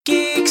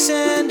Geeks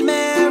and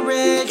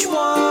Marriage.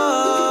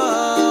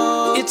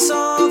 Whoa, it's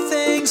all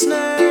things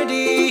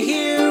nerdy.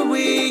 Here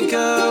we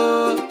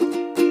go.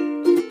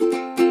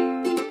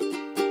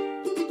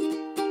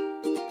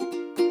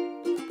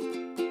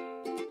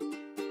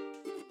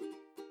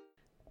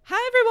 Hi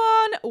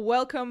everyone,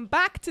 welcome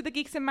back to the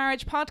Geeks and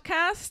Marriage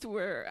podcast.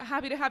 We're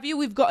happy to have you.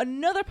 We've got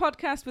another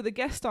podcast with a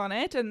guest on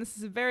it, and this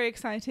is a very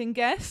exciting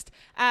guest.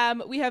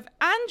 We have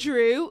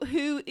Andrew,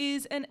 who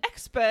is an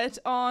expert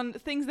on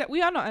things that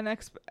we are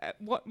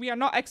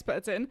not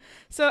experts in.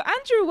 So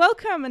Andrew,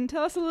 welcome, and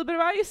tell us a little bit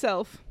about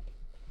yourself.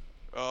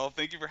 Well,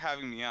 thank you for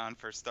having me on,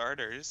 for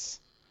starters.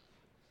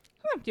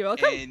 Oh, you're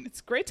welcome. And it's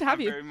great to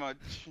have you.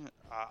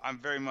 I'm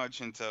very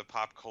much into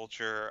pop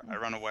culture. I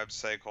run a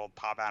website called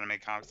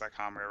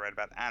PopAnimeComics.com where I write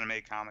about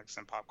anime, comics,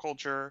 and pop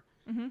culture.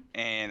 Mm-hmm.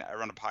 And I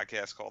run a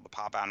podcast called the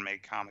Pop Anime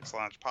Comics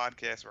Launch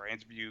Podcast where I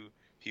interview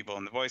people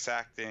in the voice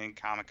acting,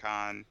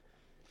 Comic-Con,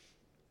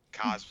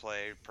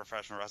 cosplay,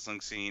 professional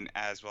wrestling scene,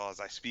 as well as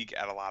I speak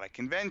at a lot of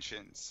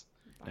conventions.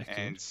 Excellent.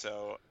 And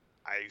so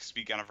I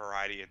speak on a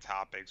variety of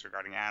topics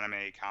regarding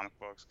anime, comic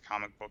books,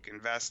 comic book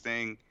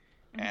investing.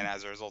 And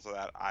as a result of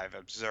that, I've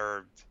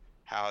observed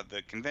how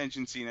the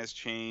convention scene has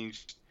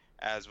changed,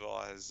 as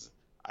well as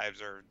I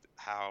observed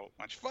how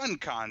much fun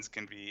cons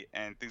can be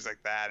and things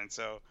like that. And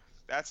so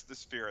that's the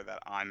sphere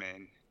that I'm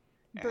in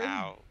and Brilliant.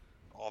 how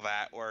all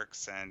that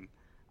works. And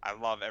I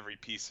love every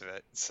piece of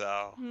it.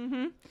 So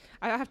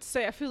I have to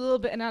say, I feel a little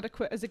bit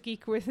inadequate as a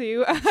geek with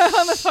you on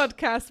the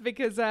podcast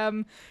because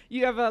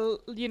you have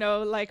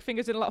like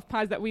fingers in a lot of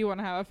pies that we want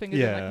to have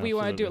fingers in. Like we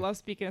want to do a lot of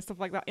speaking and stuff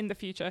like that in the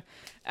future.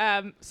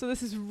 So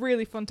this is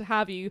really fun to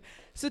have you.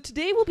 So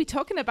today we'll be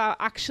talking about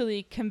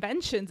actually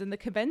conventions and the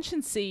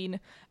convention scene,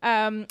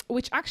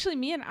 which actually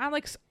me and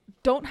Alex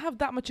don't have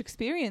that much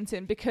experience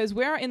in because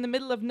we're in the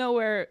middle of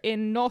nowhere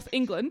in North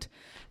England,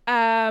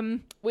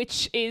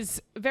 which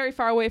is very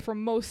far away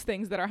from most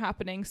things that are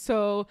happening.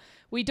 So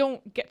we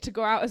don't get to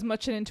go out as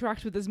much and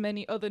interact with as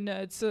many other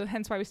nerds. So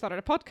hence why we started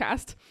a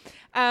podcast.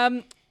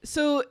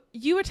 So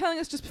you were telling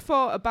us just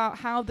before about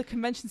how the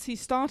convention scene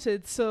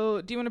started.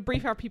 So do you want to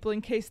brief our people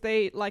in case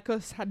they, like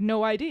us, had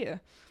no idea?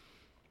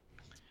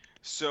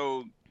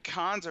 So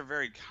cons are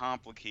very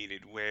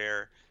complicated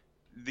where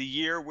the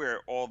year where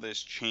all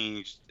this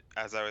changed,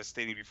 as I was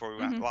stating before we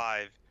went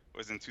live,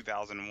 was in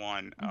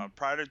 2001.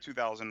 Prior to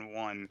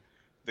 2001,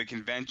 the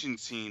convention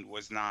scene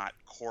was not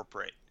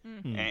corporate.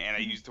 And I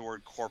use the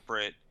word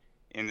corporate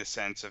in the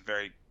sense of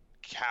very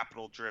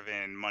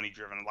capital-driven,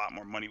 money-driven. A lot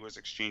more money was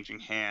exchanging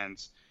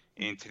hands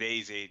in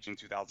today's age, in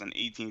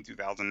 2018,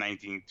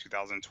 2019,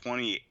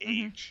 2020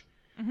 age.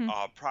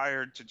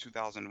 Prior to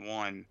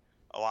 2001,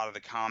 a lot of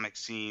the comic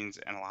scenes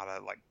and a lot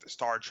of like the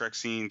Star Trek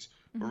scenes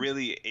were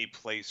really a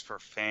place for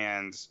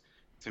fans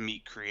to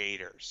meet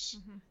creators.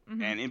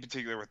 And in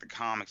particular with the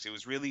comics, it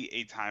was really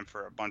a time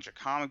for a bunch of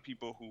comic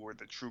people who were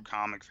the true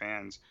comic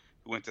fans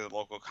who went to the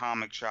local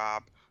comic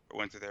shop or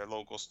went to their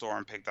local store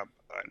and picked up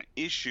an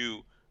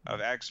issue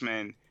of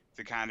X-Men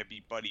to kind of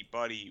be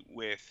buddy-buddy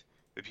with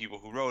the people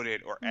who wrote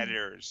it or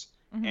editors.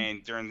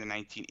 And during the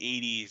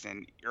 1980s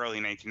and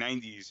early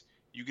 1990s,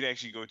 you could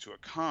actually go to a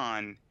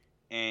con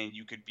and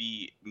you could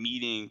be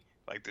meeting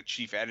like the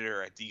chief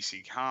editor at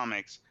DC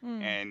Comics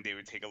and they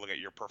would take a look at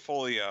your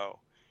portfolio.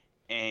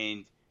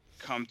 And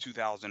come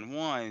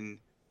 2001,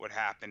 what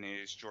happened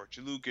is George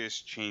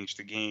Lucas changed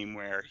the game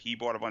where he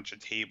bought a bunch of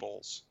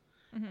tables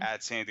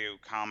at San Diego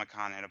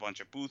Comic-Con and a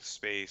bunch of booth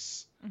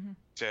space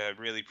to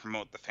really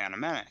promote the Phantom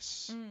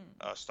Menace.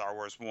 Star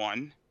Wars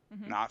 1,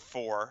 not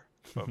 4,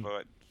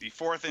 but the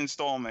fourth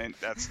installment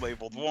that's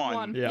labeled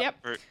 1. Yep.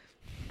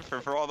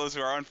 For all those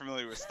who are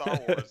unfamiliar with Star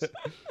Wars.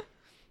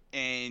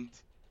 And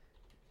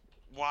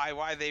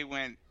why they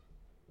went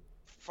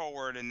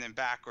forward and then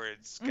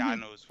backwards, God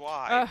knows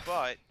why.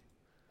 But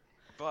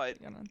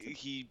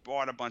he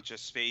bought a bunch of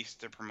space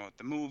to promote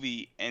the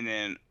movie, and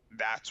then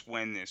that's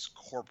when this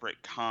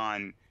corporate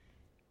con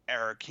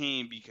era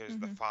came because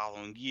the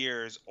following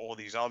years, all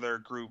these other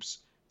groups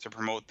to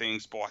promote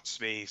things bought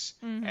space,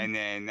 and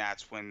then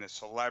that's when the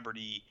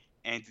celebrity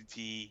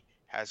entity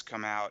has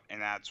come out,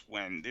 and that's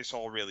when this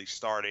all really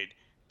started.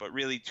 But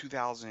really,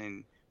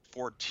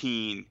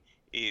 2014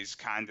 is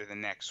kind of the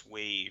next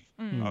wave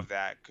of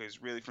that,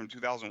 because really from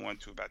 2001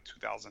 to about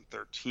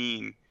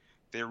 2013,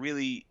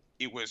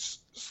 it was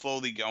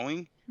slowly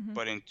going,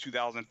 but in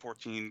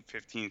 2014,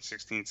 15,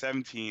 16,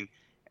 17,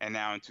 and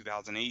now in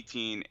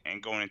 2018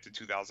 and going into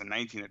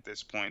 2019 at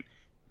this point,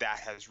 that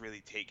has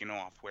really taken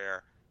off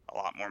where a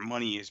lot more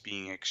money is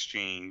being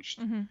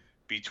exchanged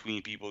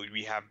between people.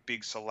 We have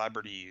big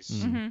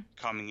celebrities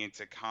coming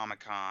into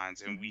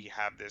Comic-Cons, and we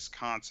have this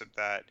concept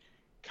that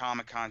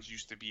Comic-Cons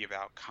used to be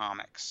about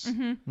comics.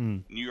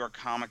 New York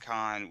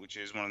Comic-Con, which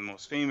is one of the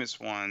most famous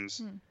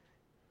ones,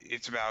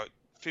 it's about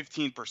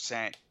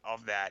 15%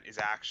 of that is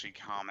actually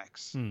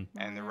comics,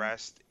 and the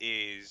rest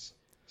is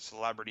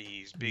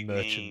celebrities, big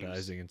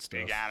merchandising names, and stuff.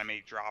 big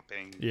anime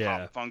dropping.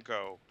 Yeah. Pop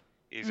Funko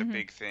is a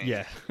big thing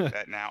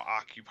that now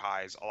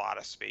occupies a lot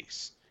of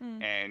space,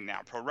 and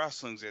now pro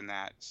wrestling's in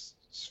that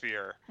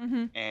sphere,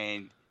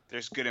 and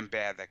there's good and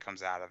bad that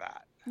comes out of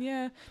that.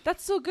 Yeah,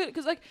 that's so good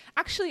because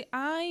actually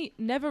I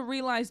never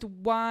realized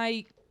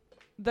why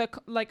the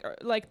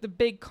the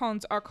big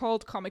cons are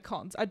called Comic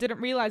Cons. I didn't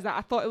realize that.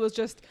 I thought it was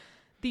just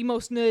the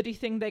most nerdy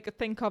thing they could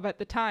think of at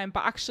the time,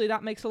 but actually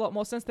that makes a lot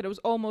more sense, that it was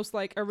almost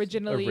like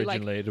originally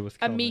like with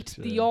a meet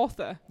the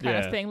author kind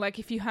of thing, like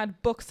if you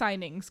had book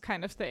signings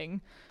kind of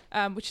thing,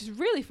 which is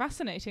really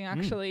fascinating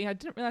actually. I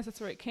didn't realize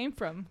that's where it came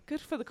from.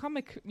 Good for the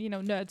comic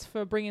nerds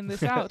for bringing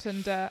this out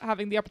and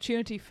having the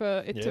opportunity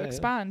for it to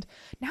expand.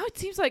 Now it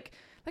seems like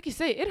you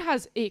say, it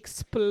has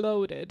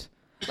exploded.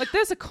 Like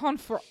there's a con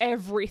for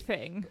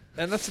everything,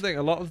 and that's the thing,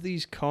 a lot of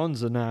these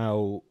cons are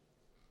now,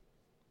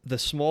 the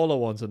smaller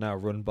ones are now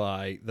run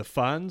by the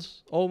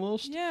fans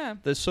almost. Yeah.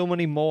 There's so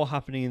many more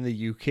happening in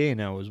the UK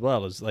now as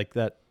well, as like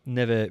that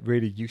never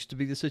really used to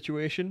be the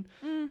situation.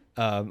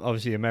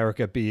 Obviously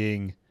America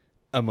being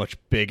a much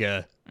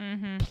bigger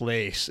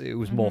place, it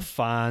was more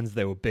fans,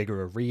 there were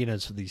bigger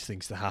arenas for these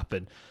things to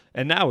happen.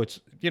 And now it's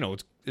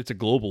a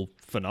global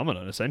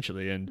phenomenon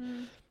essentially,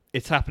 and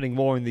it's happening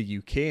more in the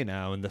UK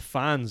now, and the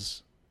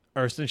fans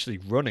are essentially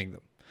running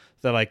them.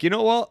 They're like, you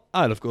know what?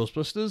 I love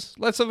Ghostbusters.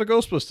 Let's have a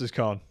Ghostbusters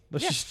con.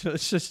 Let's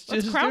just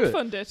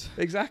crowdfund it.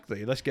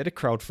 Exactly. Let's get it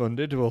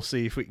crowdfunded. We'll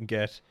see if we can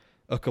get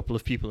a couple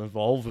of people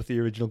involved with the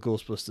original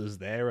Ghostbusters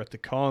there at the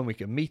con. We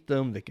can meet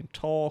them. They can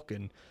talk,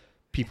 and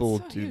people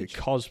do the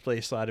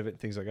cosplay side of it and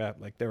things like that.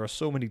 Like there are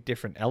so many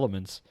different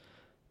elements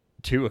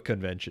to a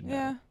convention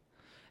now.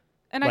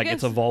 And I guess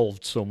it's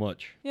evolved so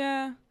much.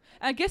 Yeah.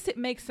 I guess it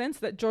makes sense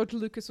that George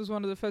Lucas was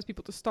one of the first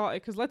people to start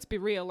it, because let's be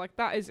real, like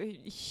that is a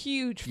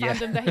huge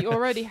fandom that he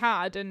already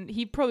had, and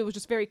he probably was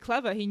just very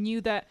clever. He knew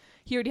that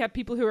he already had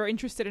people who were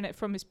interested in it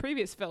from his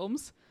previous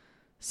films,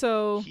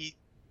 so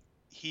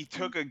he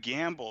took a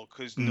gamble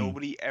because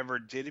nobody ever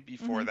did it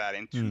before that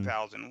in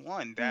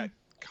 2001. That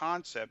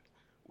concept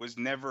was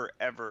never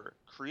ever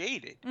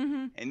created,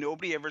 and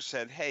nobody ever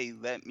said, "Hey,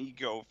 let me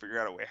go figure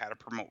out a way how to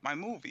promote my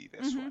movie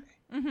this way."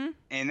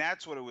 And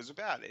that's what it was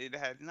about. It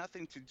had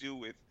nothing to do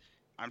with,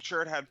 I'm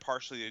sure it had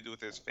partially to do with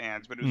his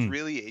fans, but it was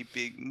really a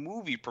big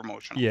movie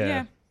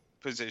promotional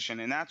position.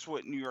 And that's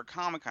what New York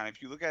Comic Con,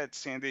 if you look at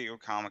San Diego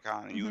Comic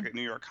Con and you look at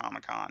New York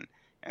Comic Con,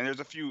 and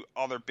there's a few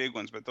other big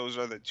ones, but those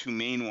are the two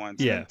main ones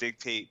that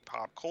dictate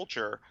pop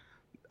culture.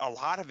 A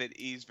lot of it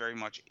is very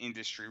much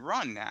industry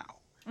run now.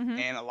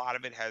 And a lot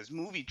of it has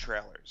movie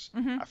trailers.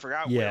 I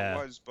forgot what it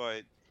was,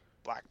 but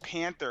Black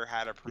Panther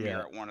had a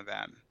premiere at one of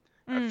them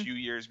a few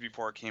years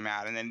before it came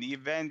out, and then the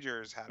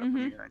Avengers had a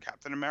premiere, and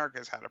Captain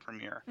America's had a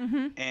premiere,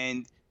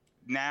 and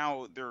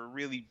now they're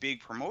really big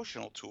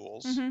promotional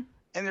tools.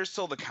 And there's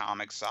still the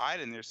comic side,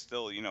 and there's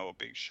still a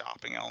big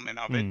shopping element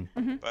of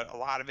it, but a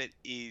lot of it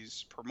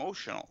is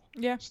promotional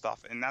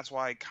stuff, and that's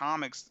why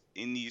comics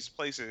in these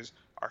places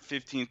are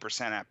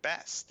 15% at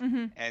best,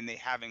 and they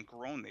haven't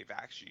grown. They've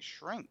actually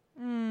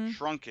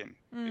shrunken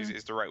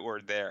is the right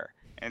word there.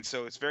 And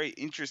so it's very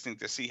interesting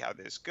to see how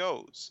this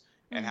goes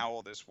and how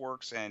all this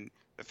works, and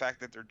the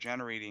fact that they're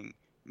generating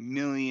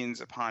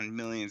millions upon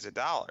millions of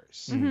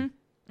dollars.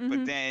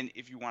 But then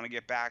if you want to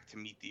get back to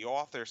meet the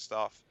author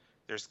stuff,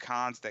 there's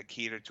cons that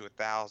cater to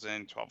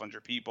 1,000,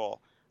 1,200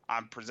 people.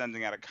 I'm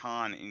presenting at a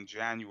con in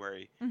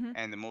January,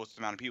 and the most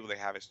amount of people they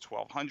have is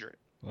 1,200.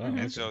 Wow.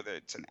 And so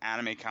it's an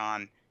anime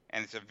con,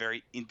 and it's a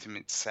very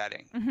intimate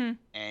setting.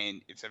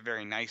 And it's a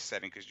very nice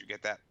setting because you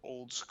get that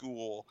old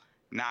school,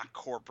 not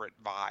corporate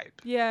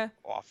vibe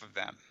off of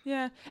them.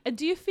 Yeah. And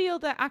do you feel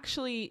that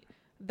actually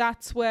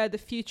that's where the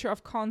future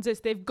of cons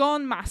is? They've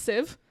gone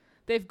massive.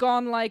 They've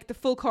gone like the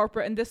full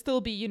corporate, and they'll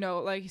still be,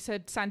 like you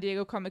said, San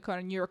Diego Comic Con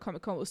and New York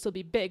Comic Con will still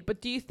be big.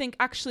 But do you think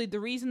actually the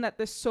reason that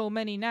there's so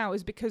many now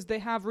is because they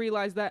have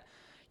realized that,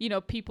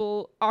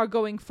 people are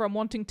going from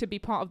wanting to be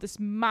part of this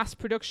mass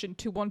production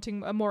to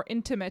wanting a more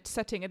intimate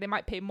setting, and they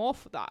might pay more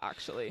for that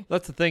actually?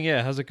 That's the thing,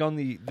 yeah. Has it gone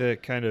the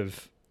kind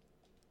of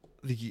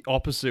the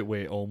opposite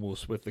way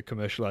almost with the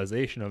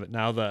commercialization of it,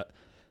 now that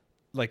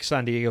like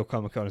San Diego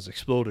Comic Con has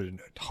exploded and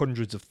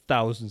hundreds of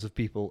thousands of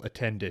people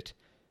attend it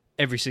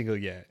every single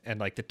year, and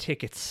like the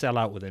tickets sell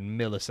out within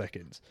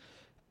milliseconds?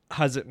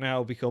 Has it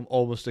now become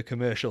almost a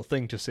commercial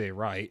thing to say,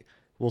 right,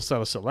 we'll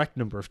sell a select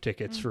number of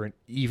tickets for an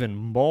even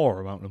more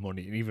amount of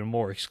money, an even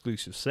more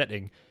exclusive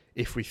setting,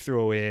 if we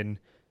throw in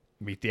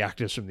meet the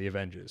actors from the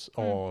Avengers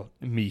or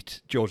meet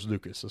George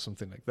Lucas or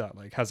something like that?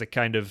 Like, has it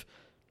kind of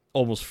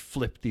almost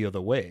flipped the other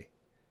way?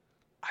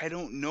 I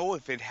don't know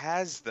if it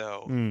has,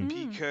 though,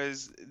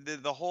 because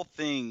the whole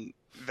thing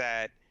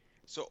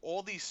so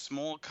all these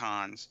small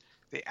cons,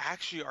 they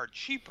actually are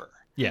cheaper.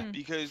 Yeah.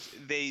 Because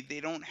they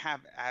don't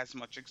have as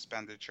much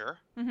expenditure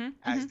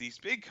as these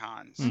big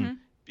cons,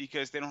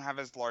 because they don't have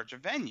as large a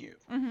venue.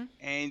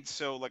 And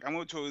so, like, I'm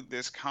going to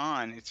this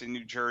con, it's in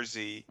New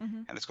Jersey,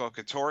 and it's called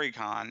Katori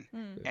Con,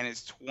 and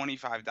it's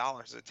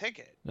 $25 a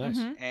ticket. Nice.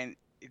 And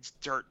it's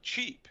dirt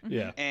cheap.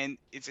 Yeah. And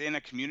it's in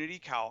a community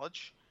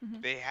college.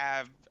 They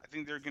have, I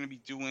think they're going to be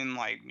doing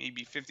like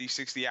maybe 50,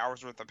 60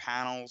 hours worth of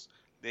panels.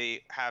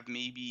 They have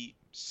maybe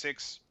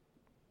 6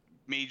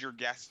 major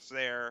guests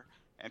there,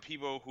 and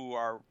people who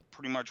are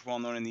pretty much well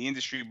known in the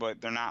industry,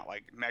 but they're not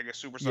like mega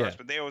superstars.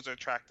 But they always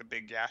attract the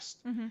big guest.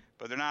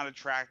 But they're not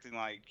attracting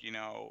like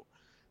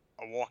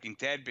a Walking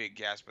Dead big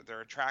guest, but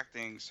they're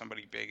attracting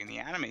somebody big in the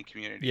anime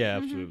community. Yeah,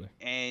 absolutely.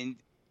 And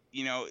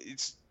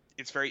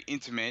it's very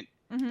intimate,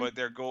 but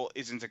their goal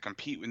isn't to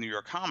compete with New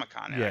York Comic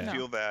Con. And I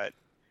feel that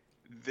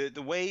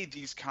the way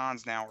these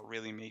cons now are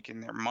really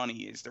making their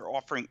money is they're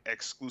offering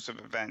exclusive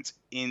events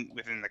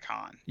within the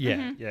con.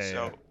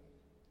 So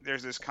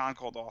there's this con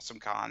called Awesome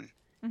Con,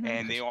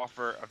 and they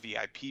offer a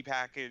VIP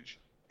package.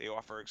 They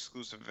offer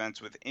exclusive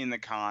events within the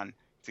con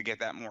to get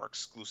that more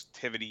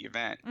exclusivity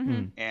event.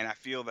 And I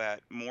feel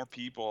that more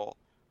people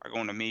are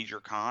going to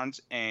major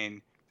cons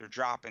and they're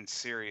dropping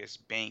serious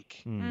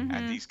bank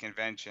at these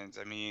conventions.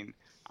 I mean,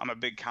 I'm a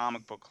big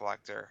comic book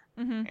collector,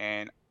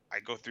 and I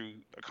go through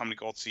a company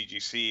called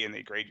CGC, and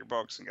they grade your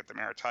books and get them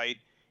airtight.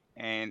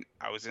 And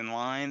I was in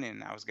line,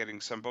 and I was getting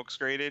some books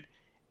graded,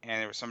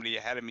 and there was somebody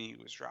ahead of me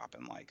who was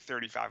dropping like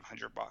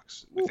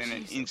 $3,500 within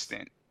an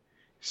instant.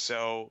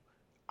 So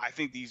I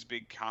think these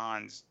big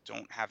cons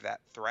don't have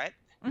that threat.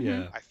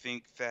 I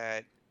think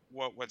that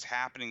what's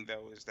happening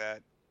though is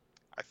that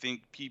I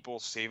think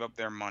people save up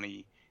their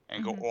money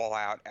and go all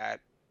out at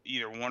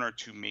either one or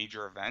two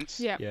major events.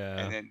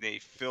 And then they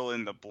fill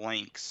in the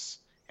blanks.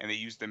 And they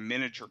use the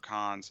miniature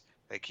cons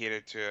that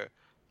cater to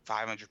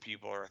 500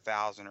 people or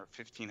 1,000 or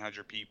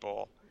 1,500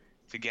 people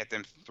to get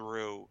them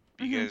through,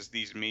 because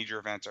these major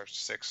events are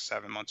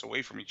 6-7 months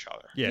away from each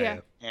other.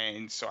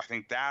 And so I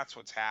think that's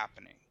what's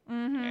happening.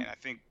 And I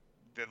think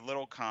the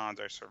little cons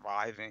are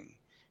surviving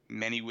in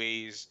many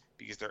ways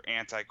because they're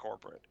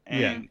anti-corporate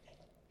and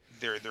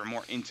they're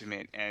more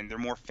intimate and they're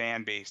more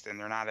fan-based and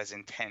they're not as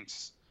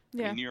intense. I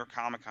mean, New York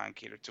Comic Con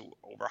catered to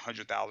over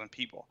 100,000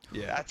 people.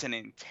 That's an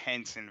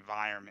intense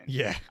environment.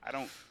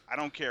 I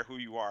don't care who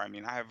you are. I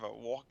mean, I have a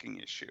walking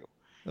issue.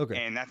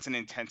 And that's an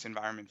intense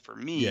environment for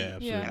me.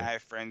 And I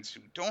have friends who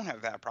don't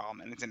have that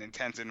problem, and it's an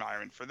intense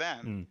environment for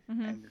them.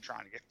 And you're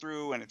trying to get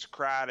through, and it's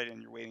crowded,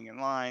 and you're waiting in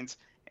lines.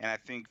 And I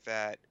think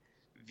that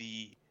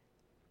the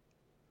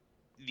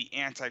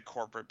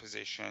anti-corporate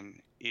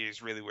position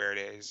is really where it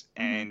is.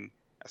 And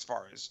as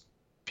far as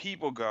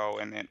people go,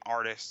 and then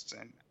artists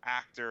and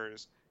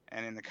actors,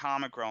 and in the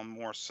comic realm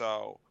more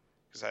so,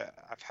 because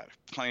I've had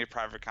plenty of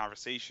private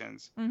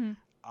conversations,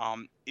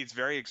 it's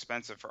very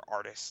expensive for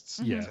artists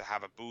to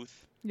have a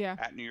booth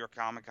at New York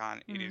Comic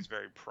Con. It is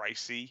very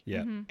pricey.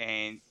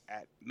 And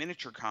at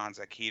miniature cons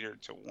that cater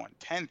to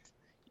 1/10,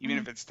 even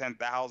if it's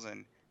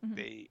 10,000,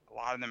 a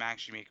lot of them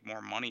actually make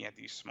more money at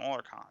these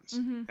smaller cons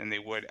than they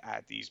would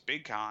at these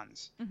big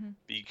cons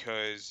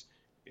because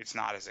it's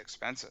not as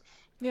expensive.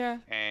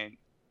 And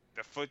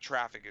the foot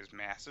traffic is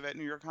massive at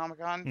New York Comic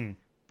Con,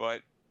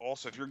 but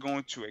also if you're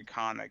going to a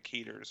con that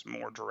caters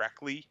more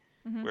directly,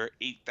 where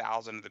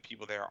 8,000 of the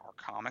people there are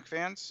comic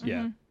fans,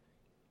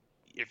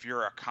 if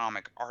you're a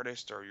comic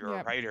artist or you're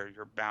a writer,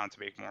 you're bound to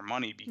make more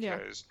money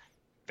because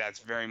that's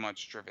very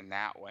much driven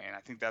that way. And I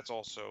think that's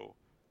also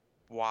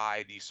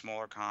why these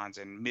smaller cons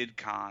and mid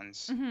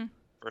cons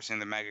versus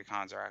the mega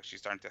cons are actually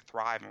starting to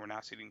thrive, and we're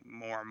now seeing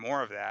more and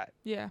more of that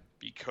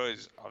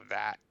because of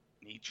that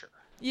nature.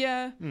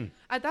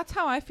 That's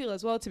how I feel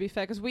as well, to be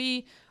fair, because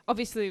we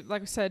obviously,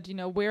 like I said,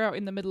 we're out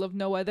in the middle of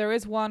nowhere. There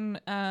is one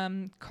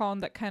con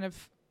that kind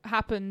of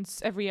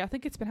happens every year. I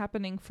think it's been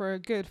happening for a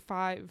good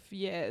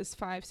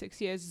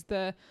 5-6 years.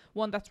 The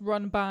one that's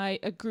run by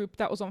a group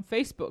that was on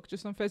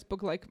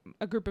Facebook, like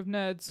a group of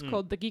nerds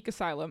called the Geek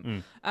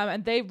Asylum,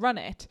 and they run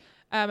it.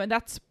 And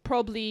that's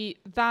probably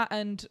that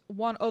and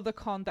one other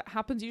con that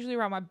happens usually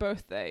around my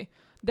birthday.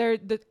 They're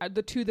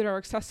the two that are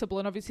accessible,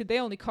 and obviously they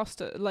only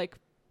cost like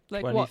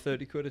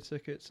 20-30 quid a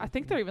ticket. I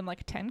think they're even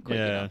like 10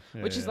 quid,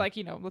 which is like,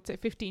 let's say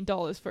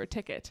 $15 for a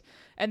ticket,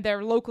 and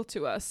they're local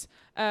to us.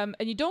 And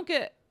you don't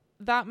get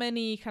that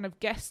many kind of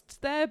guests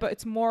there, but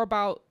it's more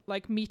about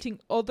like meeting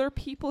other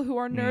people who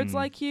are nerds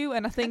like you.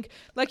 And I think,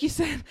 like you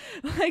said,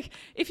 like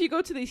if you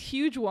go to these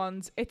huge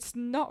ones, it's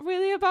not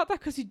really about that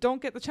because you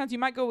don't get the chance. You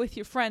might go with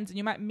your friends and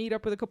you might meet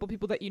up with a couple of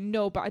people that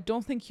but I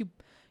don't think you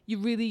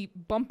really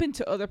bump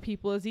into other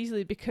people as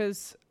easily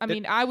because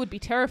I would be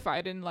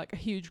terrified in like a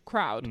huge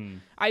crowd.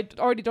 I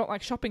already don't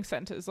like shopping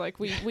centers. Like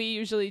we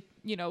usually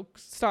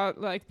start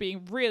like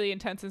being really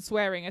intense and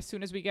swearing as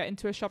soon as we get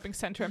into a shopping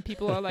center, and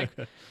people are like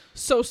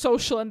so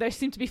social and they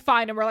seem to be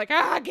fine, and we're like,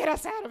 get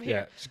us out of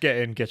here. Just get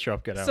in, get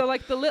out. So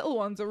like the little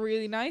ones are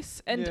really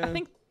nice, and I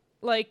think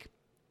like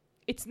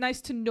it's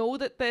nice to know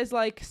that there's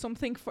like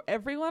something for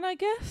everyone, I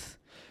guess.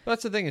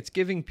 That's the thing. It's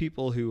giving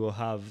people who will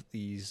have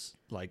these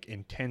like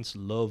intense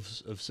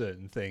loves of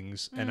certain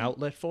things an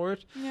outlet for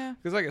it.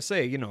 Because like I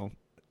say,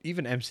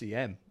 even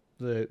MCM,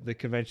 the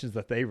conventions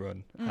that they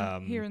run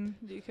here in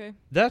the UK,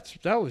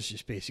 that was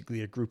just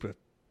basically a group of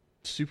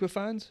super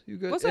fans who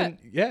got in.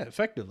 Yeah,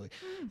 effectively.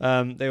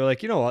 They were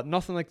like, you know what?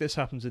 Nothing like this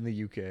happens in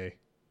the UK.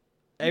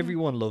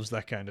 Everyone loves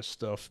that kind of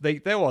stuff.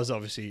 There was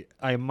obviously,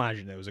 I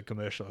imagine there was a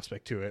commercial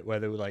aspect to it where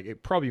they were like,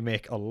 it probably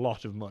make a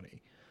lot of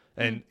money.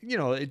 And,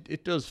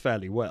 it does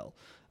fairly well.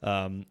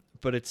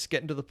 But it's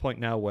getting to the point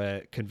now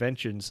where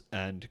conventions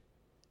and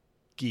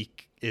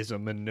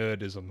geekism and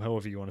nerdism,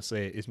 however you want to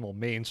say it, is more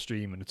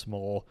mainstream and it's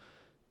more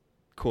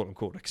quote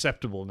unquote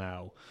acceptable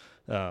now.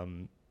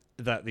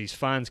 That these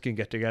fans can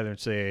get together and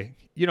say,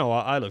 you know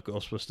what, I love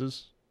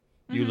Ghostbusters.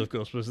 You love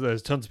Ghostbusters.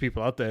 There's tons of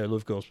people out there who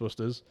love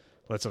Ghostbusters.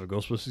 Let's have a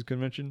Ghostbusters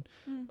convention,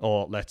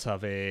 or let's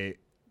have a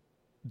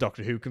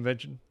Doctor Who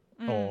convention,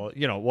 or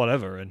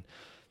whatever. And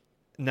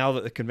now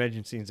that the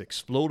convention scene's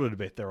exploded a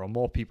bit, there are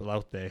more people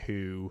out there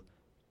who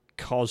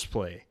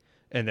cosplay,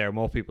 and there are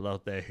more people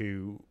out there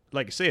who,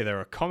 like I say, there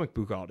are comic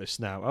book artists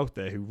now out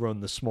there who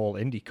run the small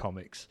indie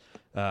comics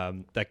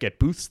that get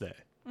booths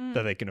there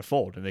that they can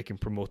afford, and they can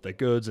promote their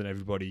goods, and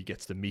everybody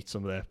gets to meet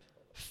some of their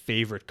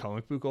favorite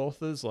comic book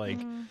authors. Like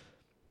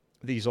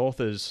these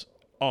authors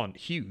aren't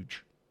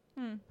huge,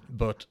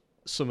 but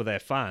some of their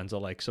fans are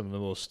like some of the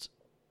most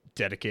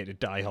dedicated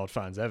diehard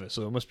fans ever.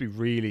 So it must be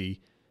really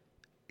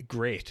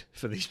great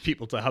for these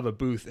people to have a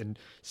booth and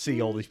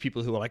see all these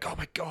people who are like, oh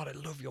my god, I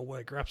love your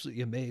work, you're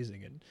absolutely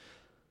amazing. And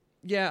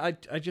yeah,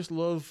 I just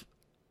love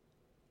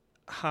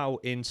how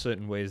in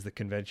certain ways the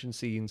convention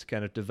scene's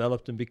kind of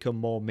developed and become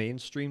more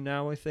mainstream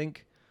now. I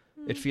think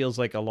it feels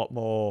like a lot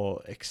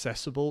more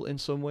accessible in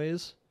some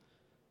ways,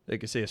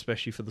 like I say,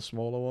 especially for the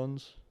smaller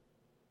ones.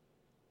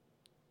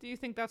 Do you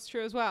think that's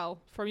true as well?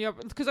 From your,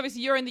 because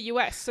obviously you're in the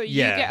US, so you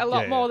get a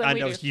lot more than we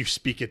do. I know you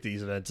speak at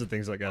these events and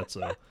things like that,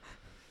 so.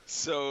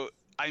 So,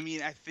 I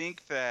mean, I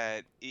think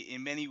that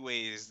in many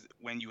ways,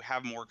 when you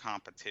have more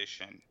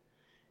competition,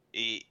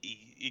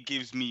 it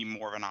gives me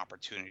more of an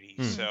opportunity.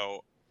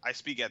 So I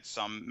speak at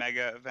some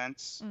mega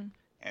events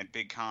and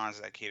big cons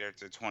that cater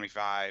to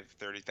 25,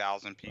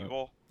 30,000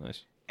 people. Oh,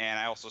 nice. And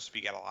I also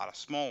speak at a lot of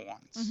small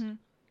ones.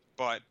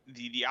 But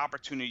the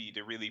opportunity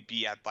to really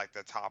be at like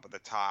the top of the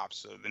top,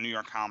 so the New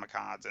York Comic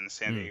Cons and the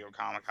San Diego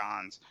Comic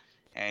Cons,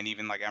 and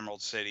even like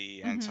Emerald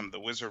City and some of the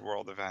Wizard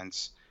World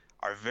events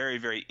are very,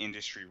 very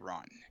industry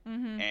run,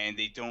 and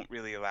they don't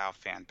really allow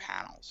fan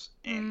panels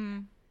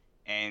in.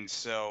 And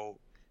so,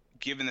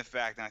 given the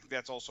fact, and I think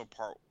that's also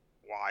part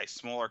why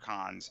smaller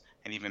cons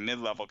and even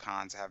mid-level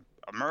cons have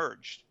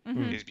emerged,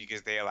 is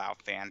because they allow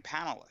fan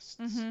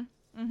panelists.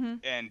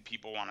 And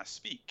people want to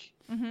speak.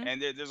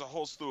 And there's a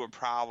whole slew of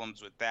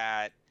problems with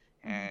that.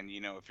 And,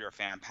 if you're a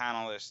fan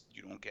panelist,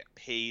 you don't get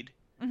paid,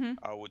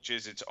 which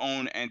is its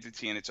own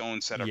entity and its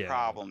own set of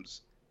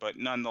problems. But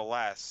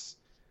nonetheless,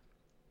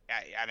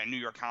 at a New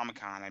York Comic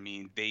Con, I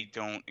mean, they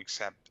don't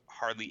accept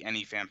hardly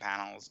any fan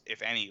panels,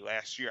 if any.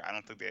 Last year, I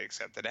don't think they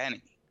accepted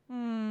any.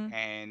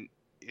 And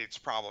it's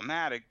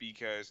problematic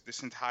because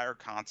this entire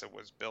concept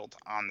was built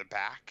on the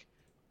back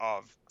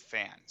of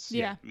fans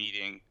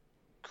meeting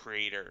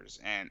creators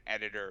and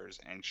editors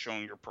and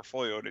showing your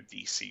portfolio to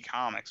DC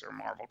Comics or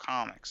Marvel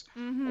Comics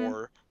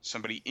or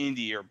somebody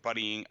indie or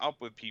buddying up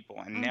with people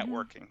and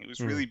networking. It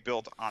was really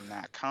built on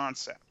that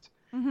concept.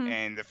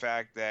 And the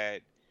fact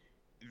that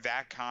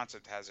that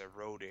concept has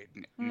eroded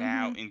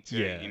now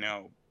into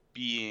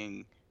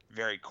being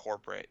very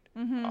corporate.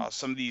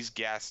 Some of these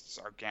guests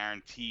are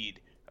guaranteed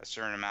a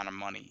certain amount of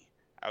money.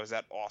 I was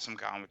at Awesome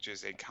Con, which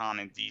is a con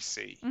in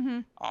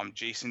DC.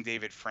 Jason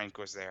David Frank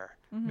was there.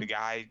 The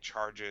guy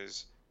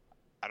charges,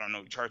 I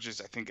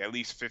think at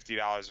least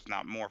 $50, if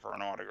not more, for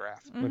an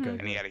autograph.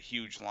 And he had a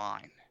huge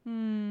line.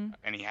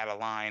 And he had a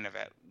line of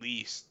at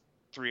least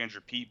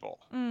 300 people.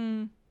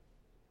 And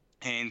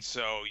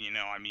so,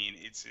 I mean,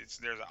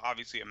 there's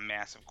obviously a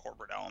massive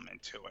corporate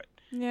element to it.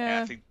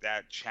 And I think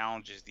that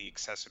challenges the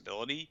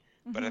accessibility.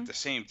 But at the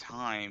same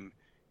time,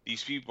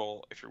 these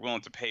people, if you're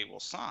willing to pay, will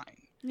sign.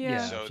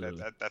 So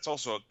that's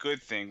also a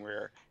good thing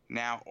where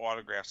now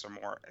autographs are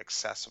more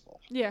accessible.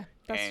 Yeah,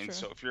 that's true. And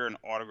so if you're an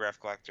autograph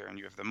collector and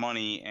you have the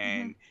money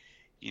and,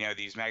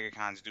 these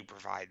megacons do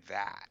provide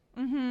that.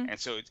 And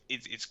so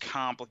it's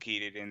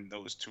complicated in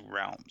those two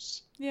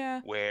realms.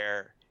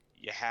 Where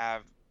you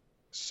have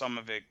some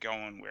of it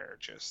going where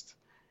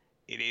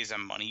it is a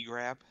money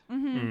grab.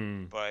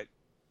 But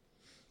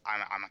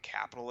I'm a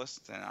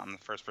capitalist, and I'm the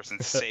first person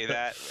to say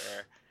that,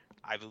 where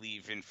I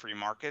believe in free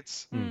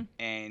markets.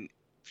 And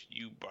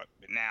but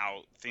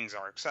now things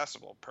are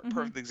accessible.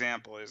 Perfect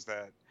example is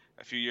that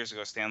a few years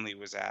ago, Stan Lee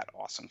was at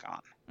Awesome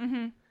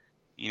Con.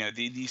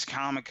 These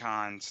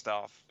Comic-Con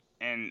stuff,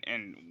 and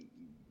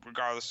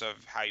regardless of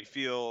how you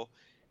feel,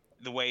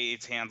 the way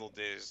it's handled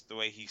is the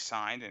way he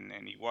signed, and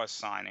he was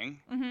signing,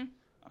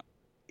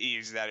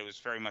 is that it was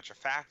very much a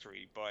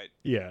factory, but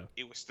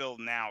it was still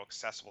now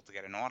accessible to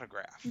get an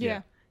autograph.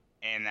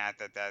 And that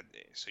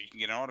so you can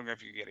get an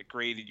autograph, you can get it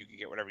graded, you can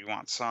get whatever you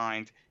want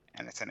signed,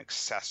 and it's an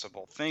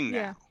accessible thing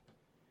now.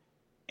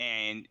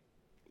 And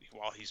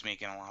while he's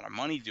making a lot of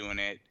money doing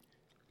it,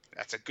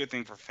 that's a good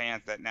thing for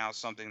fans, that now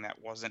something that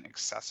wasn't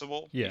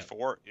accessible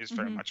before is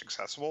very much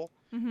accessible.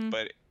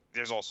 But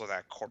there's also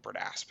that corporate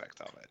aspect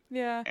of it.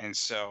 And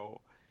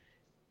so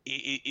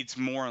it's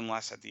more and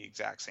less at the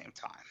exact same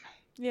time.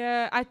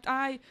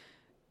 I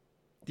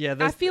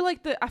feel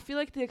like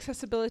the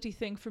accessibility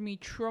thing for me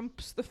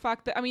trumps the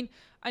fact that, I mean,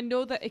 I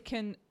know that it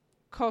can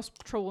cause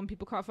trouble when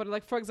people can't afford it.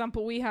 Like, for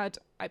example,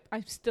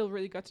 I'm still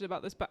really gutted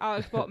about this, but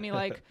Alex bought me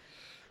like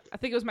I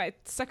think it was my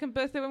second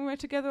birthday when we were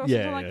together or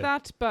something like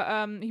that.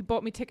 But he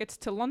bought me tickets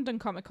to London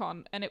Comic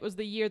Con, and it was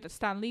the year that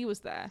Stan Lee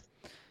was there.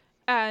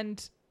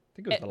 And I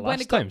think it was the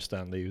last time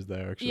Stan Lee was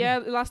there, actually. Yeah,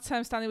 the last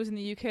time Stan Lee was in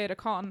the UK at a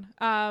con.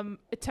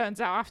 It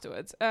turns out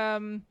afterwards.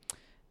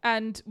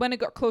 And when it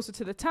got closer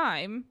to the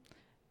time,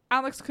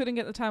 Alex couldn't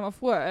get the time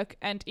off work,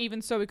 and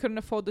even so, we couldn't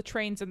afford the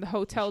trains and the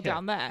hotel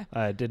down there.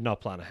 I did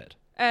not plan ahead.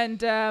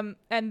 And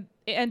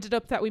it ended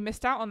up that we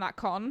missed out on that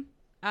con,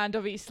 and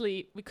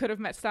obviously we could have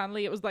met Stan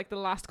Lee. It was like the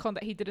last con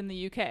that he did in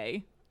the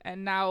UK,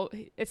 and now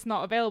it's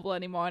not available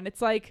anymore. And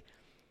it's like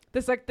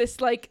there's like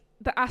this like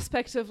the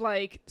aspect of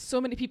like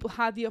so many people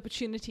had the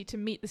opportunity to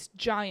meet this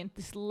giant,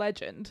 this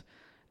legend,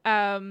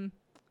 and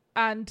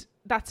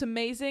that's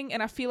amazing.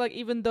 And I feel like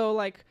even though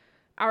like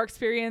our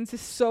experience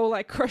is so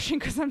like crushing,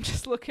 because I'm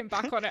just looking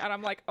back on it and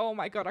I'm like, oh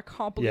my god, I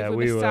can't believe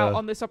we missed out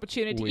on this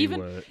opportunity,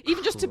 even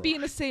just to be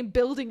in the same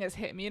building as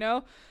him, you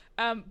know.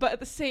 But at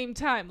the same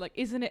time, like,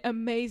 isn't it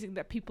amazing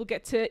that people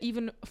get to,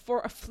 even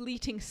for a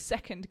fleeting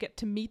second, get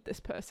to meet this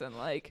person?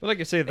 Like, well,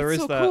 like I say, there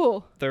is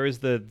cool. There is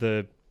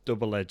the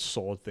double-edged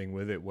sword thing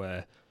with it,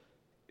 where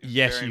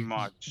yes,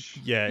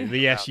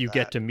 you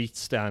get to meet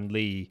Stan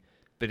Lee,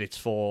 but it's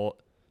for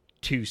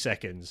 2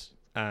 seconds,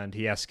 and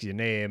he asks your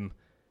name,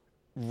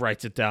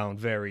 writes it down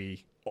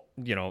very,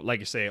 you know, like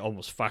you say,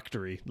 almost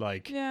factory,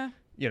 like,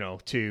 you know,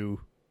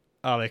 to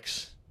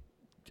Alex,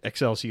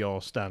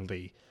 Excelsior, Stan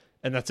Lee,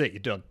 and that's it, you're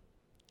done.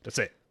 That's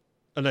it.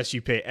 Unless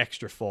you pay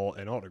extra for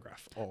an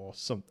autograph or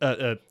some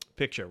a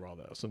picture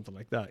rather, or something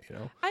like that, you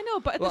know. I know,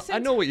 but at the same I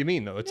know what you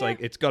mean though. It's like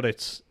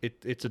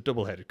it's a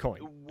double-headed coin.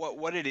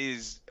 What it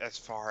is, as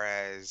far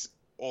as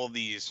all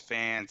these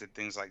fans and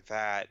things like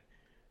that,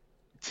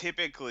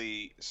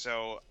 typically,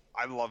 so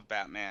I love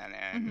Batman,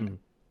 and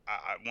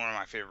one of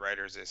my favorite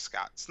writers is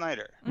Scott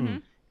Snyder.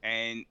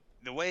 And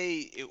the way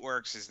it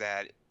works is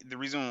that the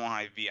reason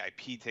why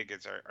VIP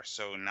tickets are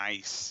so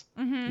nice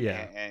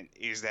and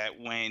is that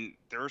when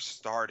they're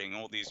starting,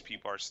 all these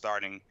people are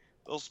starting,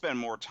 they'll spend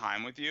more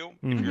time with you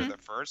if you're the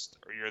first,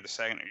 or you're the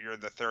second, or you're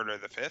the third, or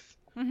the fifth.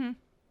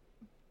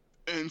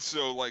 And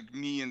so, like,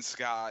 me and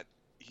Scott,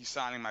 he's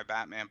signing my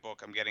Batman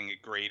book, I'm getting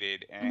it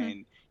graded,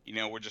 and you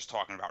know, we're just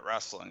talking about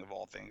wrestling of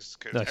all things,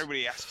 because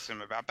everybody asks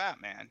him about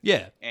Batman.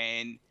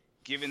 And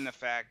given the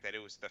fact that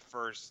it was the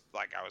first,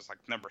 like, I was like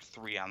number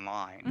 3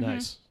 online.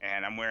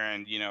 And I'm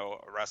wearing, you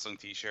know, a wrestling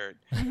t-shirt.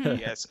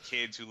 He has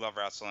kids who love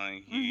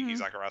wrestling. He's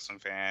like a wrestling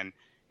fan,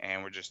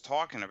 and we're just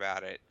talking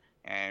about it,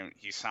 and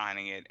he's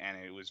signing it, and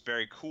it was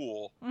very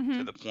cool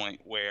to the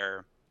point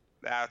where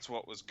that's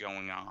what was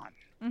going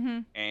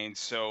on. And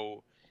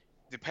so,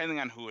 depending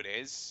on who it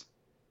is,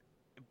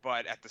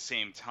 but at the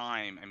same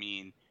time, I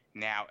mean,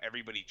 now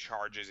everybody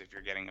charges if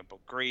you're getting a book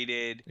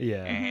graded,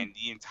 and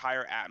the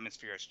entire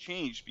atmosphere has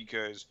changed,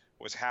 because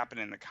what's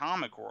happening in the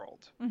comic world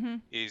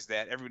is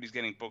that everybody's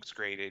getting books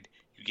graded.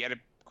 You get it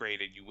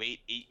graded, you wait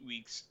 8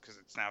 weeks because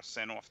it's now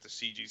sent off to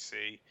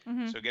CGC.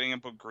 So getting a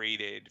book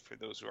graded, for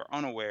those who are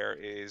unaware,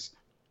 is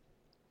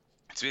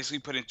it's basically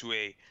put into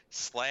a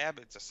slab.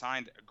 It's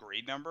assigned a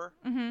grade number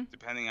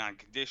depending on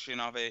condition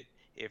of it.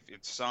 If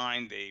it's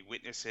signed, they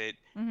witness it,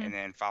 and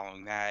then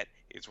following that,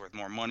 it's worth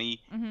more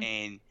money.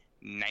 And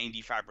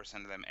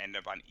 95% of them end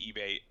up on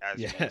eBay as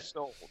being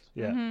sold.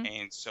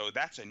 And so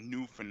that's a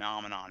new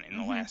phenomenon in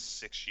the last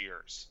 6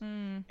 years.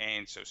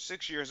 And so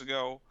 6 years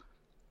ago,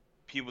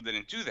 people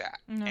didn't do that.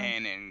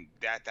 And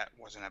that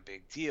wasn't a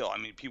big deal. I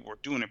mean, people were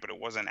doing it, but it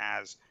wasn't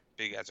as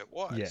big as it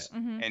was.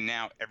 And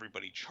now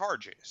everybody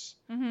charges.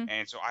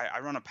 And so I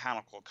run a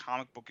panel called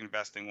Comic Book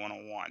Investing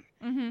 101.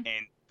 And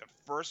the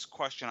first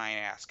question I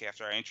ask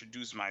after I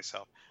introduce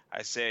myself,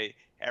 I say,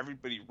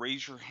 everybody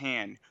raise your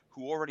hand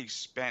who already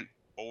spent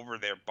over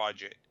their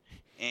budget.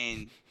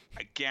 And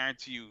I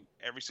guarantee you,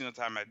 every single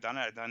time I've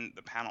done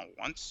the panel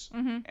once,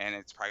 and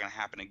it's probably gonna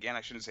happen again.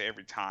 I shouldn't say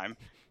every time,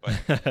 but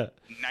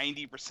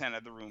 90%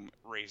 of the room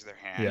raised their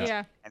hands.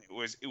 And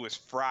it was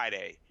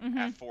Friday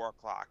at 4:00.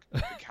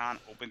 The con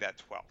opened at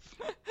 12.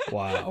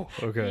 Wow.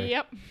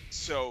 Okay.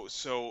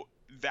 So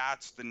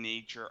that's the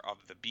nature of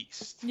the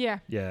beast. Yeah,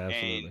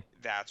 absolutely. And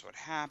that's what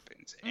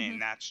happens,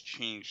 and that's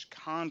changed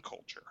con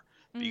culture,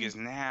 because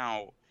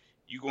now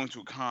you go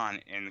into a con,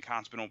 and the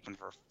con's been open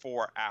for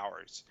 4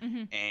 hours,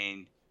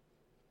 and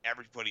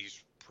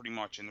everybody's pretty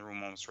much in the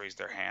room almost raised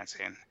their hands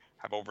saying,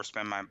 I've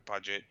overspent my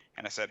budget.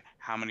 And I said,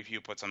 how many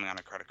people put something on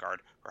a credit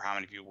card, or how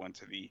many people went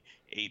to the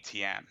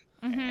ATM?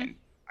 And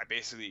I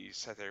basically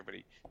said to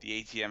everybody,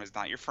 the ATM is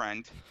not your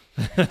friend.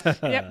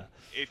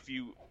 If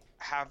you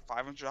have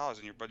 $500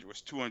 and your budget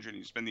was $200 and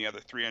you spend the other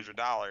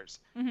 $300,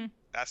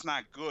 that's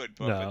not good,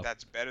 but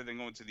that's better than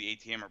going to the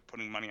ATM or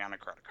putting money on a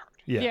credit card.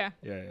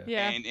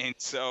 And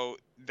so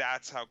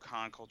that's how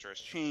con culture has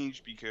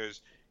changed,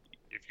 because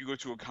if you go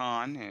to a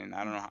con, and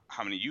I don't know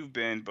how many you've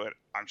been, but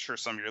I'm sure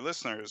some of your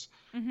listeners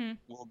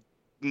will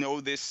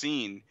know this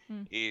scene,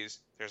 is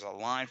there's a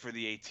line for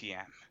the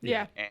ATM.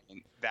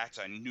 And that's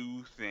a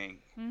new thing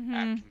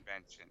at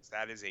conventions.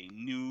 That is a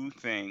new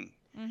thing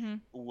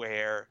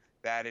where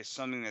that is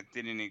something that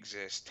didn't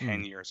exist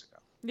 10 years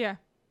ago.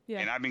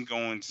 And I've been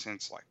going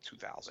since like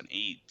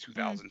 2008,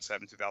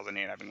 2007,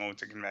 2008. I've been going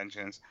to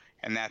conventions,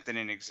 and that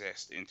didn't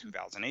exist in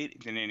 2008. It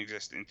didn't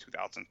exist in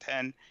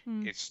 2010.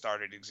 It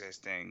started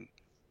existing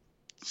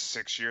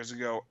 6 years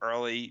ago,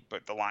 early,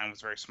 but the line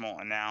was very small.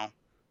 And now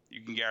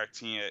you can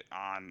guarantee it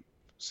on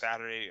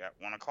Saturday at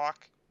 1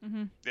 o'clock.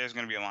 There's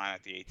going to be a line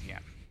at the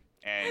ATM.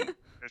 And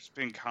there's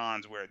been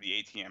cons where the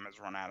ATM has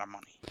run out of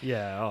money.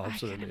 Yeah, oh,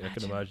 absolutely. I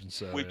can imagine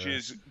so. Which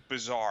is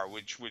bizarre,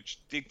 which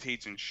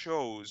dictates and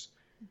shows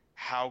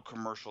how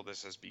commercial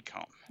this has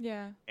become.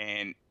 Yeah.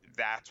 And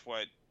that's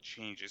what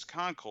changes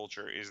con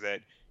culture, is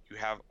that you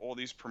have all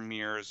these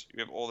premieres, you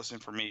have all this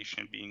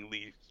information being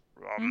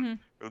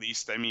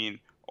released. I mean,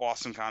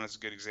 Awesome Con is a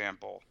good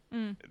example.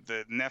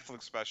 The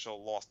Netflix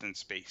special Lost in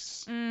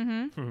Space.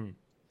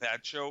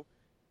 That show,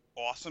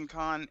 Awesome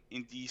Con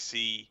in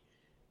DC,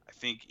 I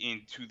think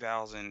in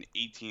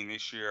 2018,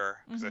 this year,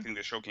 because I think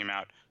the show came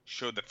out,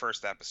 showed the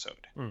first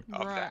episode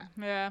of that.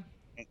 Yeah.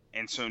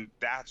 And so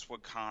that's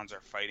what cons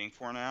are fighting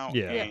for now.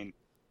 Yeah. And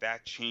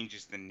that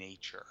changes the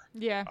nature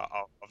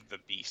of the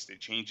beast. It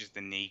changes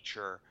the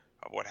nature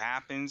of what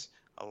happens,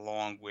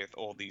 along with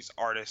all these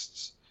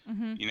artists,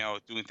 you know,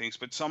 doing things.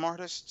 But some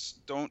artists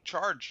don't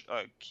charge.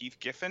 Keith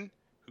Giffen,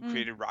 who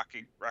created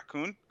Rocket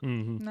Raccoon,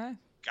 Nice.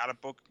 got a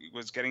book,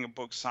 was getting a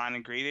book signed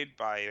and graded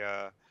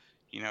by,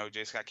 you know,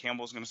 J. Scott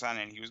Campbell was going to sign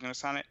it, and he was going to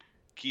sign it.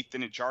 Keith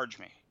didn't charge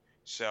me.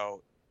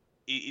 So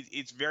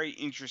it's very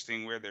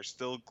interesting where there's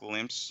still a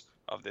glimpse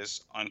of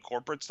this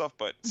uncorporate stuff,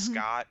 but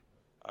Scott,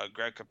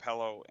 Greg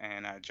Capello,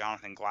 and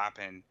Jonathan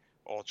Glappin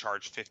all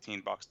charged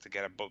 $15 to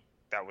get a book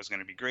that was going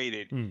to be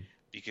graded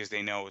because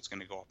they know it's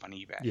going to go up on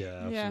eBay.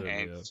 Yeah,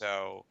 absolutely. And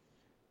so,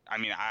 I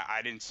mean,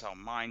 I didn't sell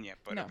mine yet,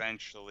 but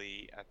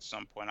eventually, at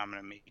some point, I'm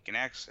going to make an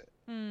exit.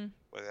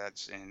 Whether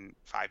that's in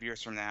 5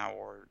 years from now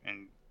or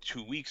in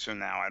 2 weeks from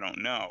now, I don't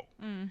know.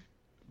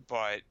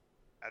 But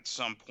at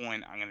some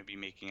point, I'm going to be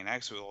making an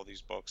exit with all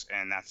these books,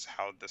 and that's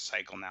how the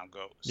cycle now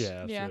goes.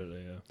 Yeah,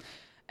 absolutely, yeah.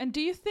 And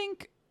do you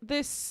think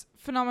this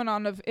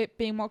phenomenon of it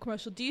being more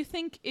commercial, do you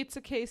think it's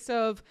a case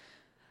of,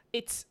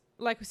 it's,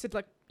 like we said,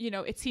 like, you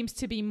know, it seems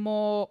to be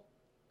more,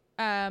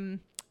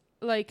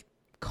 like,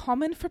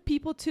 common for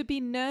people to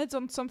be nerds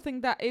on something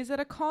that is at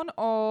a con,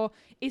 or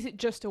is it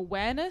just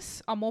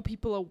awareness? Are more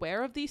people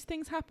aware of these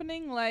things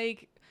happening?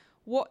 Like,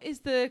 what is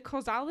the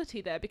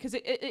causality there? Because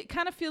it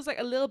kind of feels like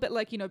a little bit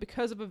like, you know,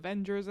 because of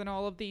Avengers and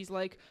all of these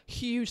like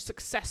huge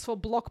successful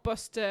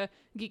blockbuster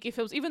geeky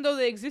films, even though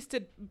they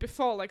existed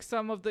before, like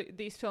some of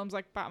these films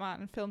like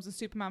Batman films and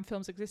Superman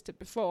films existed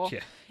before.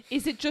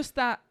 Is it just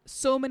that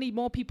so many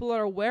more people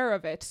are aware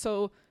of it,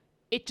 so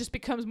it just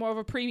becomes more of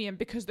a premium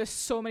because there's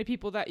so many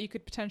people that you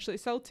could potentially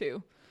sell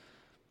to?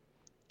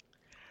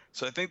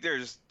 So I think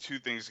there's two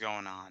things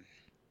going on.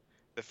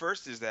 The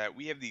first is that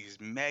we have these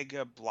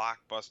mega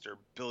blockbuster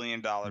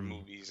billion-dollar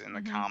movies in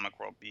the comic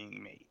world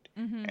being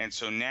made. And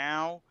so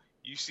now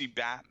you see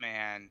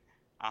Batman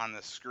on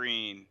the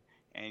screen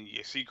and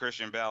you see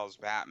Christian Bale as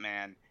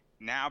Batman.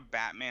 Now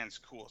Batman's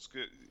cool. It's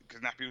good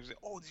because now people say,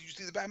 oh, did you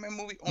see the Batman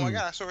movie? Oh, my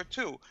God, I saw it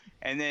too.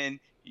 And then,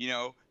 you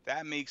know,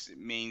 that makes it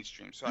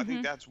mainstream. So I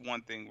think that's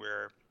one thing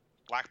where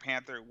Black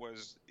Panther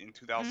was, in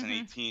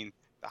 2018,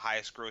 the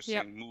highest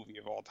grossing movie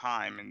of all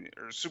time,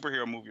 or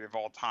superhero movie of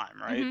all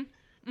time, right?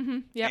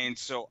 And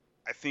so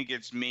I think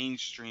it's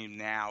mainstream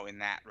now in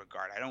that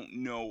regard. I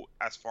don't know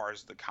as far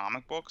as the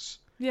comic books,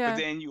 but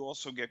then you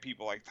also get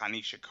people like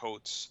Tanisha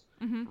Coates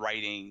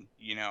writing,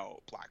 you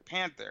know, Black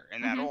Panther,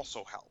 and that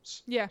also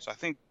helps. So I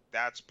think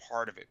that's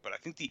part of it. But I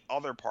think the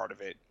other part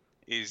of it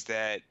is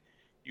that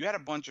you had a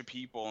bunch of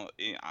people.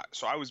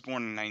 So I was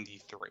born in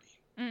 '93.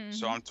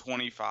 So I'm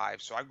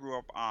 25. So I grew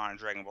up on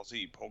Dragon Ball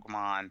Z,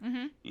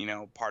 Pokemon, you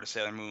know, part of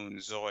Sailor Moon,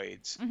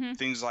 Zoids,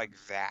 things like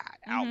that.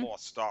 Outlaw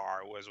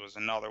Star was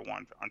another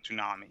one on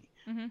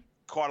Toonami.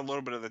 Caught a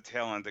little bit of the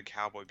tail end of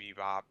Cowboy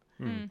Bebop.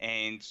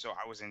 And so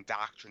I was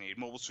indoctrinated.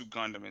 Mobile Suit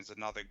Gundam is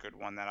another good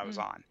one that I was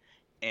on.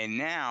 And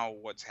now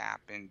what's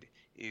happened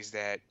is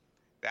that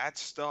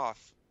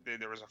stuff,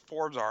 there was a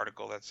Forbes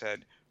article that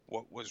said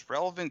what was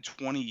relevant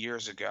 20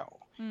 years ago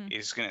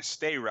is going to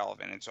stay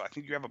relevant. And so I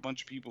think you have a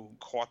bunch of people who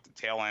caught the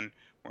tail end,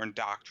 were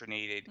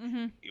indoctrinated.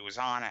 It was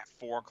on at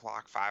 4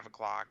 o'clock, 5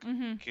 o'clock.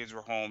 Kids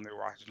were home. They were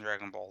watching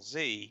Dragon Ball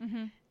Z,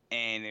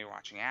 and they were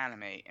watching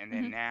anime. And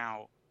then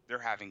now they're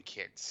having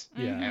kids.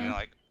 And they're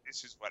like,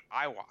 this is what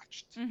I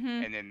watched.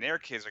 And then their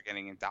kids are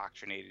getting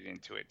indoctrinated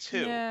into it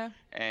too.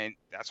 And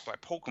that's why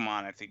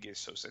Pokemon, I think, is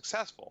so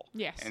successful.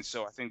 And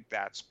so I think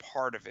that's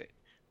part of it.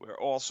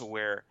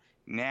 Where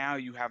now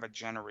you have a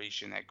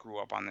generation that grew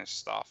up on this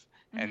stuff,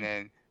 and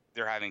then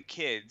they're having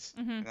kids.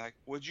 And they're like,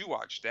 what'd you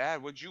watch,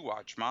 Dad? What'd you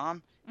watch,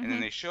 Mom? And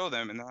then they show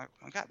them, and they're like,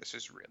 oh my God, this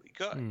is really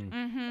good.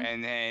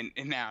 And then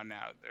now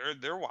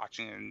they're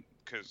watching it,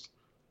 because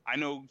I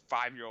know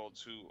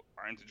 5-year-olds who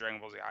are into Dragon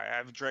Ball Z. I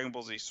have a Dragon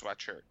Ball Z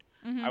sweatshirt.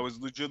 I was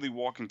legitimately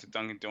walking to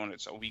Dunkin'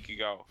 Donuts a week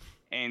ago,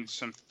 and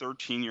some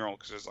 13-year-old,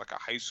 because there's like a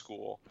high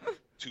school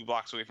 2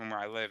 blocks away from where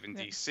I live in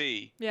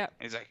DC, and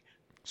he's like,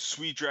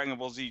 sweet Dragon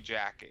Ball Z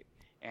jacket.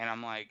 And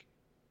I'm like,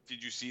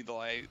 did you see the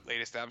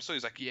latest episode?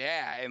 He's like,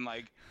 yeah. And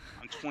like,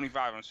 I'm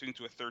 25. I'm speaking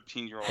to a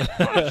 13-year-old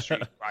on the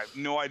street. I have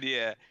no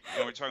idea.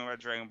 And we're talking about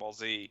Dragon Ball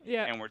Z.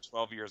 Yeah. And we're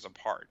 12 years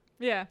apart.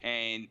 Yeah.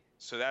 And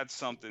so that's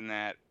something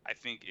that I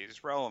think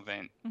is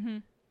relevant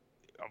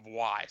of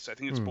why. So I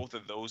think it's both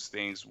of those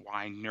things,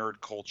 why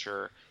nerd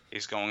culture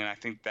is going. And I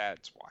think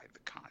that's why the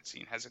con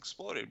scene has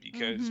exploded,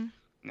 because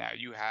now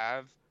you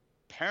have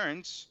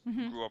parents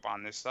who grew up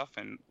on this stuff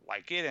and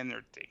like it, and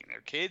they're taking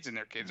their kids, and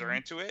their kids are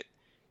into it.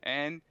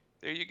 And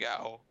there you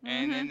go.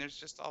 And then there's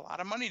just a lot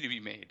of money to be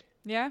made.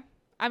 Yeah.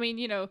 I mean,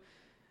 you know,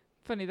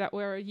 funny that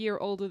we're a year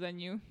older than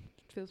you.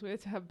 It feels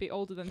weird to be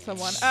older than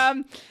someone.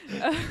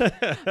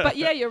 But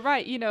yeah, you're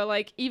right. You know,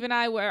 like even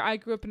where I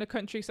grew up in a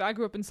country, so I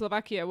grew up in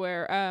Slovakia,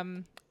 where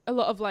a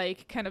lot of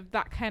like kind of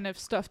that kind of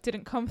stuff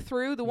didn't come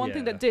through. The one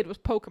thing that did was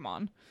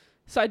Pokemon.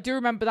 So I do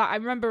remember that. I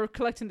remember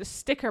collecting the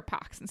sticker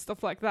packs and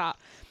stuff like that.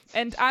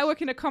 And I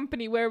work in a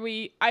company where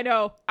I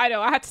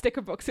had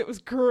sticker books. It was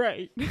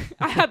great.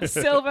 I had the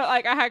silver,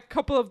 I had a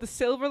couple of the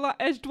silver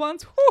edged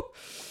ones. Whew!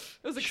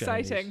 It was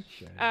exciting.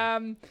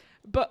 Shiny.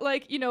 But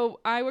like, you know,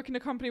 I work in a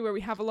company where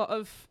we have a lot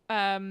of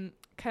kind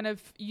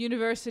of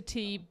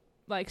university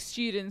like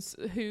students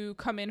who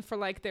come in for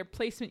like their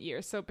placement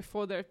years. So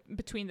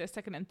between their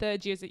second and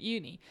third years at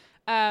uni.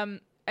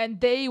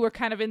 And they were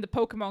kind of in the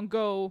Pokemon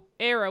Go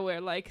era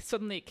where like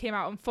suddenly it came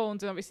out on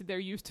phones, and obviously they're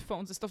used to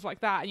phones and stuff like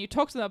that. And you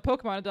talk to them about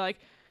Pokemon and they're like,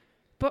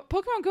 but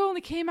Pokemon Go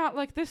only came out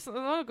like this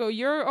long ago.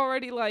 You're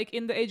already like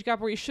in the age gap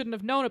where you shouldn't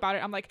have known about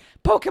it. I'm like,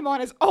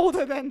 Pokemon is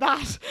older than that.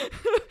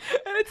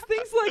 And it's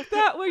things like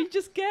that where you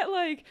just get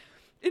like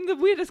in the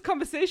weirdest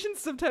conversations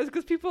sometimes,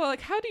 because people are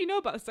like, how do you know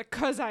about this? Like,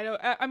 cause I know.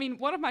 I mean,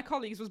 one of my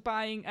colleagues was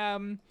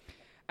buying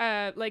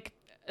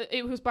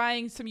it was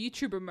buying some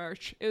YouTuber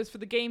merch. It was for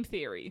the Game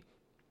Theory.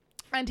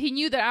 And he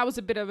knew that I was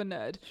a bit of a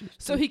nerd.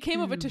 So he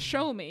came over to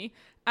show me.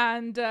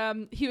 And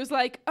he was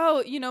like,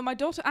 oh, you know, my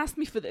daughter asked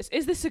me for this.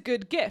 Is this a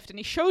good gift? And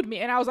he showed me.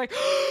 And I was like,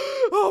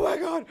 oh,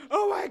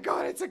 my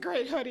God, it's a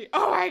great hoodie.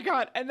 Oh, my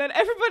God. And then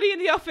everybody in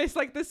the office,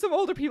 like, there's some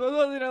older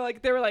people, you know,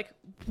 like, they were like,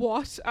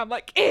 what? I'm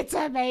like, it's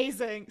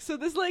amazing. So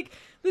there's, like,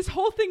 this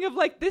whole thing of,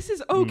 like, this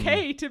is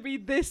okay to be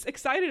this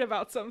excited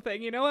about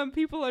something, you know? And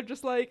people are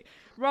just, like,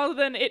 rather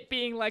than it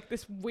being, like,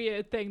 this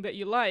weird thing that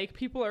you like,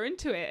 people are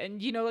into it.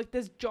 And, you know, like,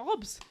 there's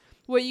jobs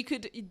where you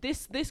could,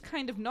 this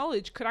kind of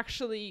knowledge could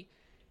actually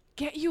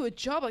get you a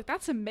job. Like,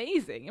 that's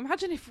amazing.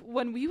 Imagine if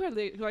when we were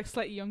like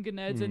slightly younger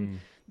nerds and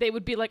they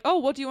would be like, oh,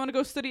 what do you want to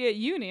go study at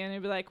uni? And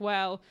they'd be like,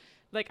 well,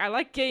 like, I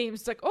like games.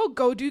 It's like, oh,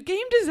 go do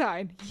game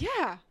design.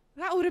 Yeah,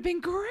 that would have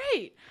been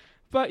great.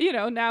 But, you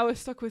know, now we're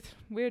stuck with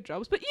weird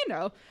jobs. But, you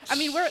know, I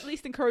mean, we're at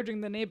least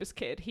encouraging the neighbor's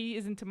kid. He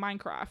is into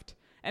Minecraft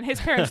and his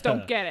parents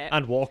don't get it.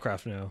 And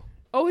Warcraft now.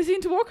 Oh, is he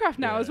into Warcraft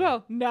now as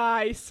well?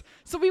 Nice.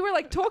 So we were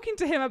like talking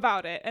to him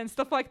about it and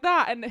stuff like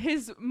that. And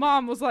his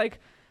mom was like,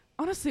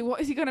 honestly, what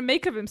is he going to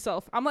make of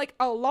himself? I'm like,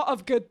 a lot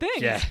of good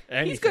things. Yeah,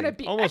 anything. He's going to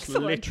be almost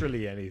excellent.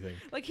 Literally anything.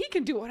 Like, he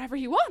can do whatever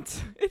he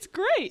wants. It's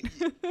great.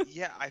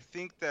 Yeah, I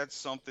think that's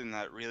something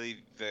that really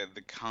the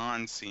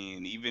con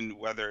scene, even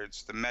whether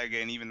it's the mega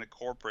and even the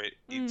corporate,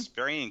 it's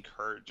very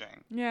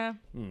encouraging. Yeah.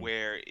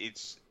 Where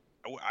it's,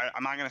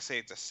 I'm not gonna say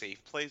it's a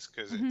safe place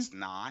because it's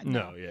not.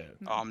 No, yeah.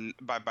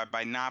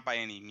 By not by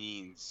any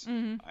means,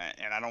 and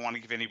I don't want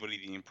to give anybody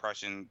the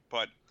impression,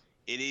 but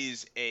it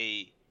is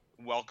a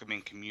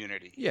welcoming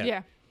community.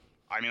 Yeah.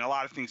 I mean, a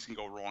lot of things can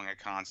go wrong at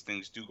cons.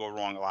 Things do go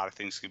wrong. A lot of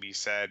things can be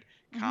said.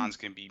 Cons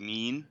can be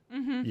mean.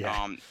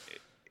 Yeah.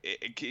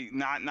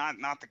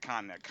 Not the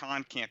con. The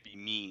con can't be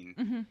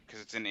mean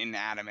because it's an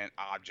inanimate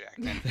object,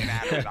 and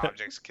inanimate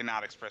objects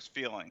cannot express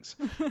feelings.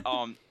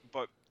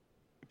 But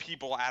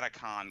people at a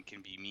con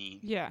can be mean.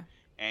 Yeah.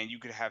 And you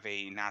could have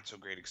a not so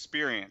great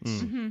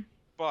experience.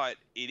 But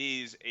it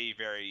is a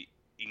very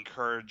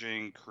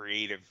encouraging,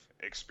 creative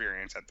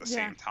experience at the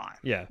same time.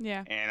 Yeah.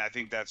 And I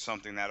think that's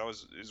something that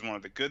is one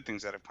of the good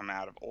things that have come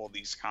out of all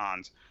these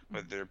cons,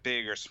 whether they're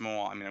big or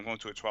small. I mean, I'm going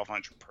to a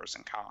 1,200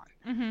 person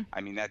con.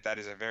 I mean, that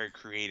is a very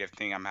creative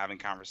thing. I'm having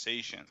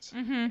conversations.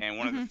 And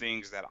one of the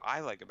things that I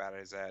like about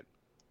it is that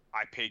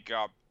I pick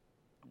up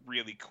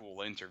really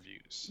cool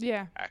interviews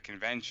at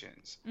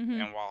conventions.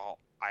 And while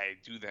I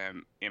do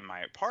them in my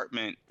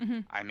apartment,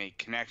 I make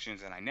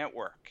connections and I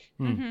network.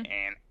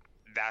 And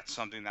that's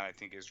something that I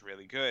think is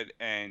really good.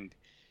 And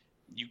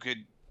you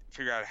could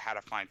figure out how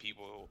to find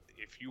people.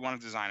 If you want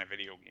to design a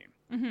video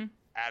game,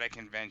 at a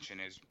convention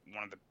is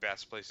one of the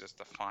best places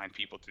to find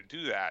people to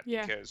do that.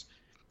 Because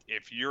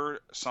if you're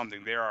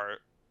something, there are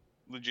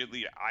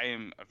legitimately, I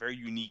am a very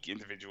unique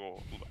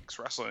individual who likes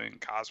wrestling,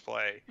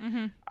 cosplay.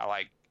 I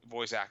like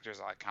voice actors,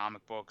 I like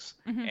comic books.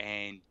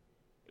 And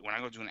when I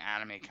go to an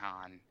anime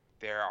con,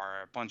 there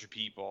are a bunch of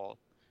people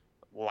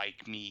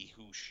like me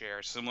who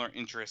share similar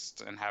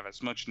interests and have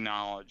as much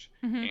knowledge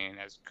and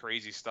as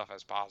crazy stuff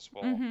as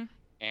possible.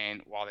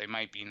 And while they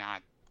might be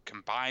not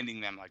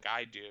combining them like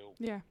I do,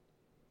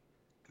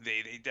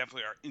 they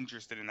definitely are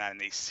interested in that, and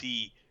they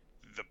see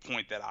the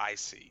point that I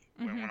see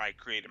when I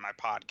created my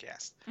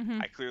podcast.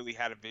 I clearly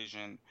had a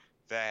vision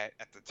that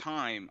at the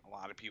time a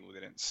lot of people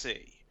didn't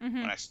see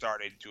when I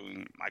started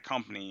doing my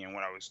company and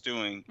what I was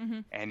doing.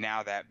 And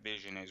now that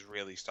vision is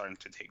really starting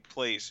to take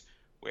place,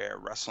 where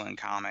wrestling,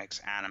 comics,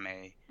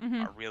 anime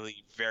are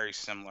really very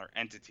similar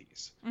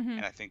entities.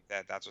 And I think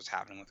that that's what's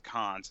happening with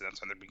cons, and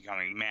that's when they're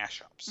becoming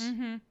mashups.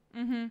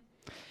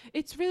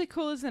 It's really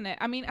cool, isn't it?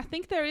 I mean, I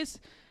think there is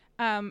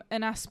an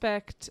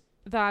aspect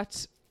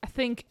that I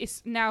think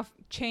is now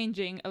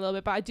changing a little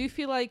bit, but I do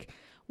feel like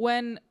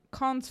when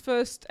cons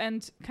first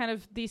and kind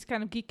of these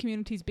kind of geek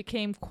communities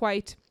became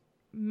quite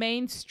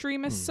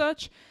mainstream as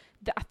such,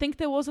 I think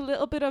there was a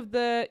little bit of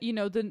the, you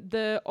know,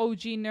 the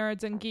OG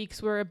nerds and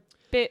geeks were a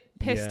bit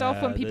pissed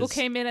off when people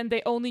came in and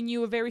they only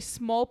knew a very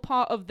small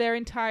part of their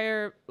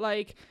entire,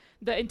 like,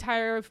 the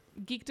entire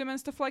geekdom and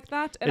stuff like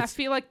that. And I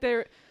feel like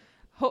they're,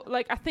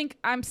 like, I think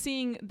I'm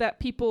seeing that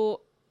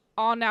people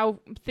are now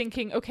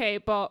thinking, okay,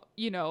 but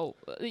you know,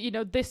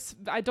 this,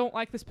 I don't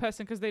like this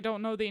person because they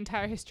don't know the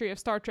entire history of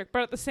Star Trek.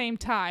 But at the same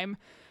time,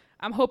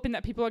 I'm hoping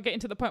that people are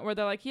getting to the point where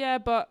they're like, yeah,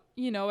 but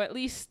you know, at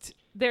least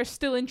they're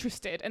still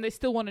interested and they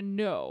still want to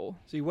know.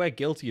 See, we're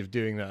guilty of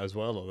doing that as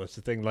well, though. That's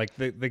the thing. Like,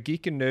 the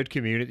geek and nerd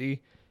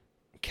community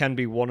can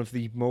be one of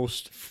the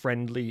most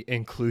friendly,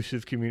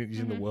 inclusive communities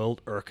in the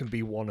world, or it can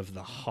be one of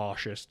the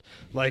harshest.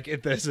 Like,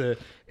 it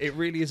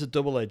really is a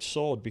double-edged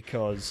sword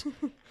because,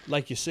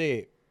 like you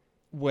say,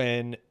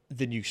 when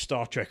the new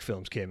Star Trek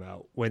films came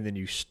out, when the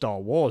new Star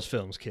Wars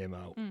films came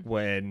out,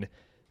 when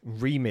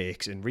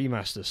remakes and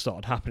remasters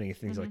started happening and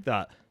things like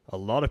that, a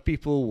lot of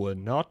people were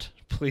not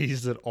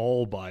pleased at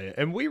all by it.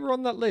 And we were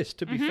on that list,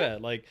 to be fair.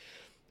 Like,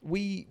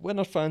 we're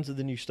not fans of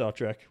the new Star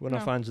Trek. We're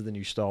not fans of the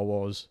new Star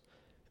Wars.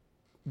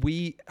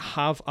 We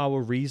have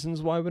our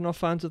reasons why we're not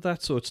fans of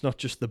that, so it's not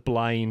just the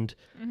blind,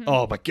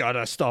 oh my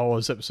god, Star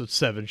Wars Episode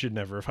 7 should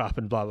never have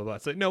happened, blah, blah, blah.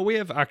 It's like, no, we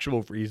have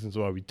actual reasons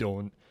why we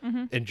don't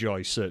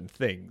enjoy certain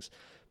things.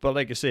 But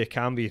like I say, it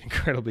can be an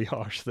incredibly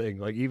harsh thing.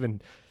 Like,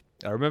 even,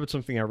 I remembered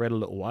something I read a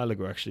little while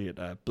ago, actually,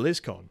 at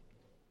BlizzCon.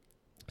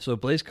 So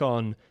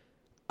BlizzCon,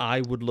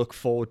 I would look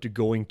forward to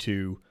going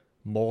to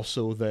more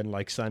so than,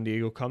 like, San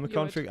Diego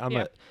Comic-Con.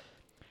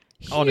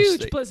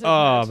 Honestly, Blizzard oh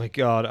nerd. my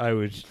god, I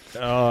would,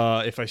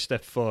 if I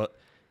stepped foot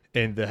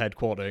in the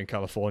headquarters in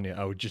California,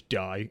 I would just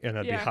die and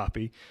I'd be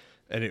happy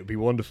and it would be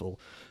wonderful.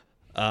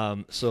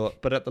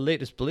 But at the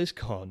latest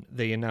BlizzCon,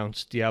 they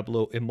announced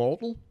Diablo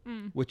Immortal,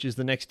 which is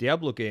the next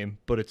Diablo game,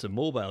 but it's a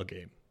mobile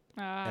game.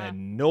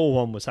 And no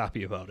one was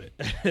happy about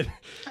it.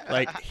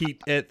 Like,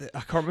 I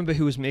can't remember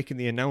who was making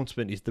the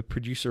announcement. He's the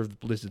producer of the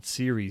Blizzard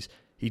series.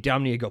 He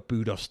damn near got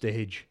booed off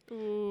stage.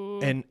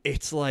 Ooh. And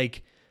it's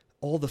like,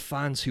 all the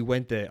fans who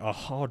went there are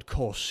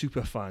hardcore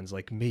super fans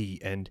like me,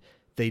 and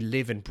they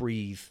live and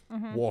breathe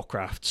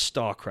Warcraft,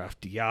 Starcraft,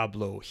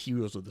 Diablo,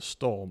 Heroes of the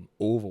Storm,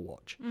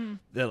 Overwatch.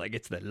 They're like,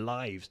 it's their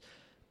lives.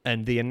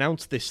 And they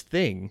announced this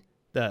thing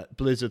that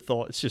Blizzard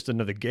thought it's just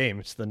another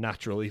game. It's the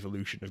natural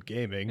evolution of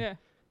gaming. Yeah.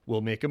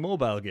 We'll make a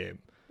mobile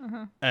game.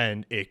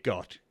 And it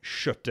got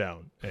shut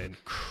down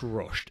and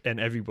crushed, and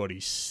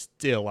everybody's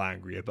still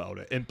angry about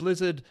it. And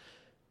Blizzard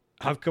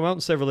have come out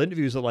in several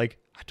interviews that are like,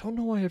 I don't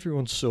know why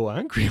everyone's so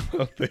angry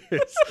about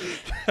this.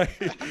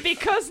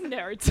 Because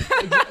nerds.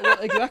 Well,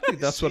 exactly,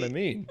 that's what I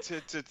mean.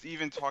 To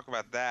even talk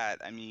about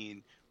that, I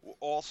mean,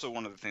 also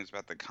one of the things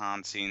about the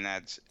con scene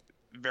that's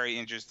very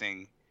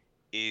interesting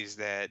is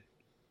that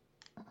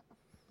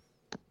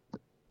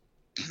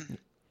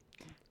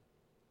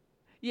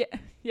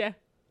yeah.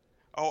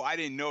 Oh, I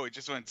didn't know. It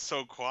just went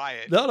so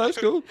quiet. No, that's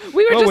cool.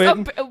 We were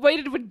Well, just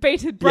waited with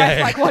bated breath,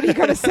 Yeah. like, what are you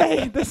going to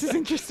say? This is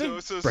interesting.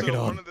 So Bring it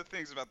on. one of the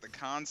things about the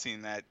con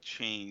scene that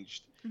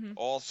changed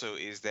also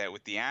is that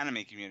with the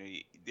anime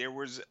community, there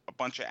was a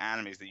bunch of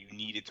animes that you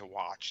needed to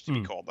watch to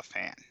be called a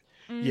fan.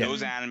 Yeah.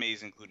 Those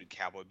animes included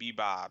Cowboy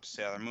Bebop,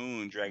 Sailor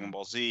Moon, Dragon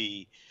Ball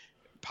Z,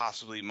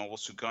 possibly Mobile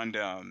Suit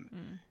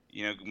Gundam,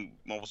 you know,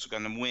 Mobile Suit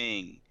Gundam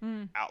Wing,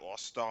 Outlaw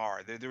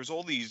Star. There was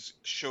all these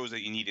shows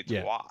that you needed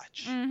to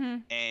watch.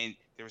 And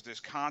there was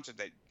this concept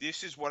that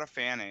this is what a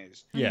fan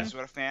is. Yeah. This is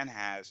what a fan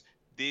has.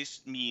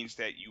 This means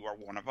that you are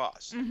one of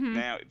us.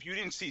 Now, if you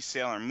didn't see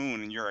Sailor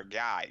Moon and you're a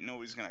guy,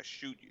 nobody's going to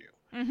shoot you.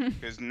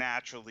 Because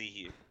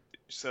naturally,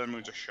 Sailor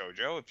Moon's a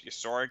shoujo. If you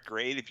saw it,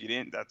 great. If you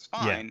didn't, that's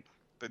fine. Yeah.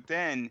 But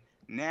then,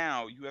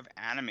 now, you have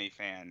anime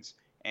fans.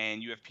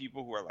 And you have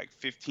people who are like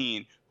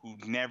 15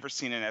 who've never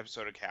seen an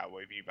episode of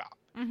Cowboy Bebop.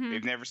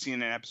 They've never seen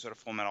an episode of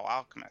Full Metal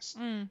Alchemist.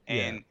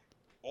 And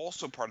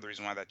also part of the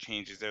reason why that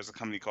changes, there's a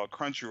company called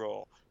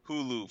Crunchyroll,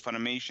 Hulu,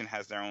 Funimation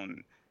has their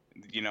own,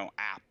 you know,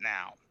 app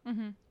now.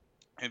 And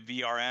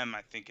VRM,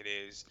 I think it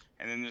is.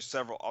 And then there's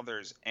several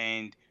others.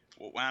 And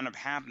what wound up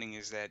happening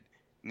is that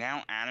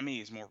now anime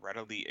is more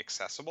readily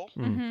accessible.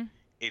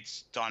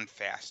 It's done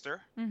faster.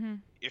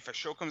 If a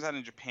show comes out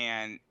in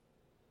Japan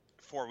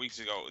 4 weeks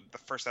ago, the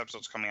first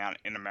episode's coming out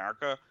in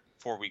America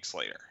 4 weeks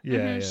later.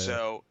 Yeah.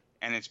 So,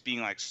 and it's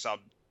being like sub,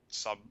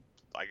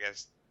 I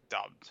guess,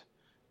 dubbed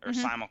or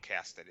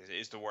simulcasted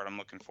is the word I'm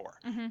looking for.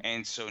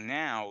 And so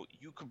now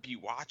you could be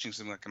watching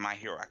something like My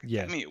Hero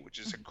Academia, which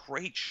is a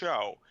great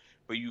show,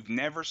 but you've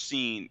never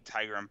seen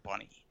Tiger and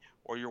Bunny,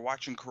 or you're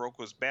watching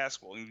Kuroko's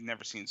basketball and you've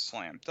never seen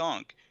Slam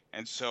Dunk.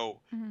 And so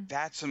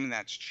that's something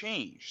that's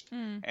changed.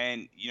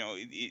 And,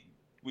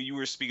 when you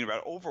were speaking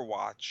about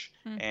Overwatch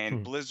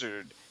and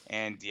Blizzard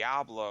and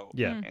Diablo,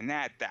 and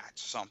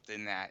that's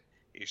something that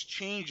is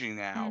changing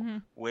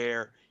now,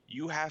 where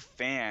you have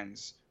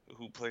fans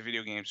who play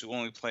video games who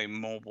only play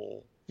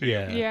mobile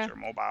video games or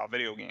mobile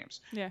video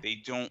games.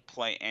 They don't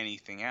play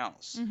anything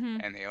else,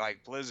 and they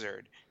like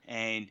Blizzard.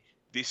 And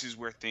this is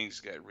where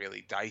things get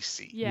really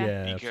dicey.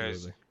 Because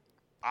absolutely.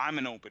 I'm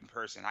an open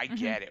person. I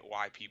get it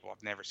why people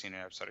have never seen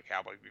an episode of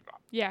Cowboy Bebop.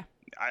 Yeah.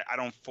 I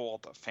don't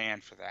fault a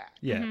fan for that.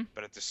 Yeah.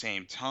 But at the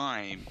same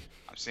time,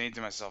 I'm saying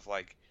to myself,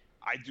 like,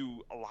 I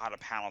do a lot of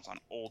panels on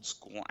old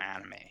school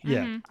anime.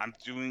 Yeah. I'm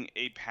doing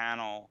a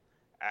panel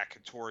at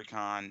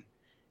KatoriCon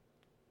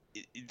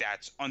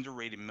that's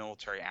underrated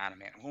military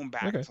anime. I'm going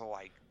back to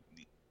like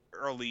the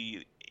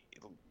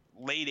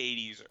late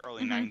 80s,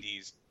 early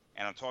 90s,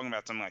 and I'm talking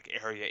about something like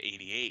Area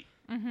 88.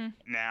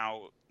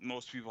 Now,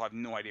 most people have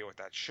no idea what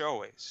that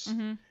show is.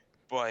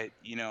 But,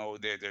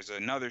 there's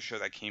another show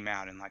that came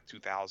out in like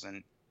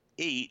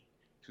 2008,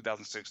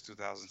 2006,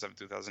 2007,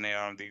 2008,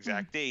 I don't know the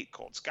exact date,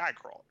 called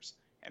Skycrawlers.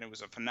 And it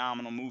was a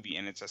phenomenal movie,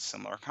 and it's a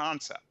similar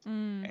concept.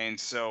 And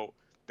so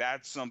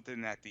that's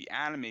something that the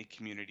anime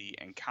community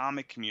and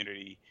comic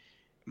community,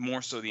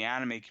 more so the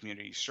anime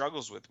community,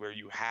 struggles with, where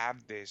you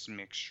have this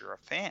mixture of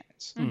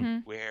fans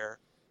where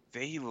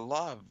they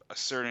love a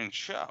certain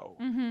show,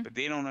 but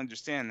they don't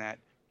understand that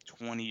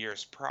 20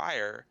 years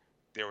prior,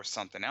 there was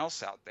something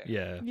else out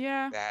there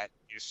that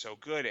is so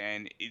good.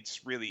 And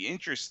it's really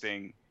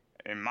interesting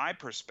in my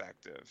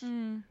perspective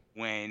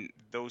when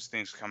those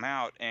things come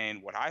out.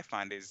 And what I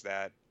find is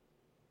that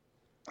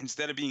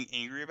instead of being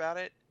angry about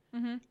it,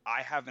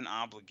 I have an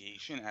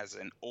obligation as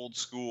an old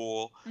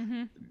school,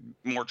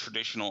 more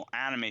traditional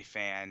anime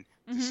fan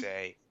to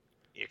say,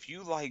 if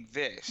you like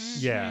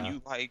this and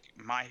you like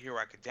My Hero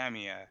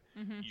Academia,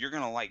 you're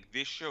going to like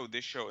this show,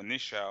 and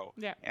this show.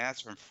 And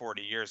that's from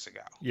 40 years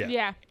ago.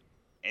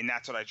 And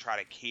that's what I try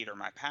to cater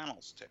my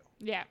panels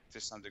to.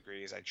 To some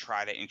degree, is I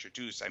try to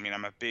introduce. I mean,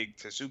 I'm a big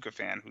Tezuka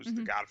fan, who's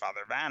the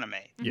godfather of anime.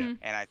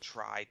 And I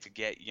try to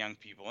get young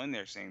people in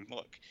there saying,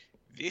 look,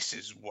 this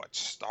is what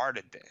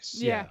started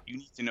this. You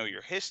need to know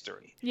your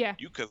history.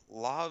 You could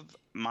love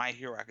My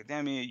Hero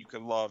Academia. You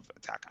could love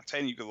Attack on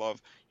Titan. You could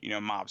love,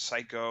 Mob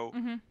Psycho.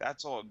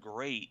 That's all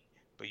great.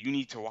 But you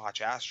need to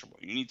watch Astro Boy.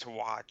 You need to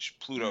watch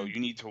Pluto. You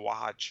need to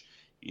watch,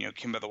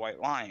 Kimba the White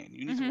Lion.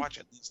 You need to watch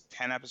at least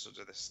 10 episodes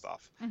of this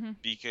stuff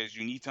because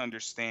you need to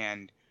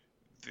understand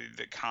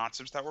the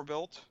concepts that were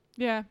built.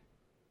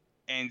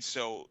 And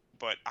so,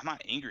 but I'm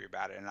not angry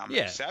about it, and I'm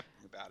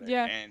accepting about it.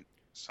 And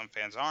some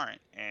fans aren't.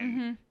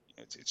 And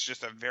it's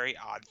just a very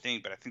odd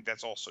thing, but I think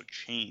that's also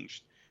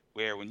changed,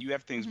 where when you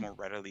have things more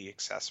readily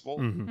accessible,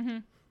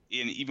 and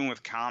even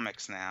with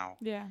comics now,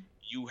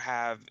 you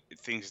have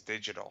things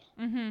digital.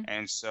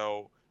 And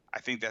so I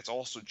think that's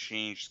also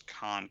changed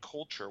con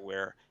culture,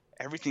 where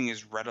everything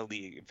is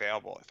readily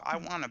available. If I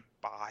want to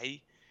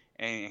buy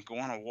and go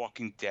on a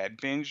Walking Dead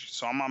binge,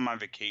 so I'm on my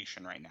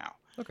vacation right now.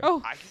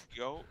 I could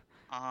go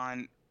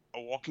on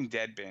a Walking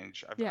Dead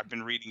binge. I've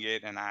been reading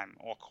it and I'm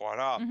all caught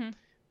up.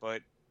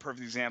 But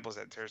perfect example is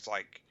that there's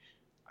like,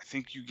 I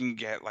think you can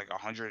get like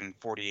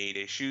 148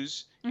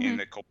 issues in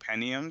the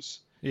compendiums.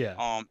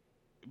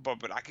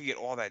 But I could get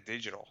all that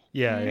digital.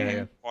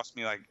 It cost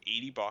me like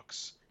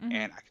 $80,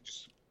 and I could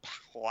just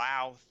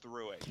plow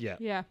through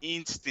it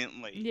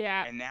instantly.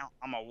 And now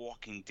I'm a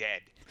Walking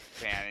Dead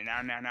fan, and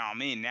now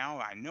I'm in. Now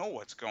I know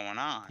what's going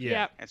on.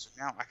 And so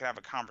now I could have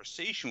a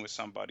conversation with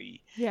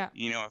somebody.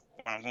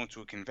 When I'm going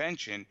to a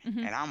convention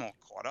and I'm all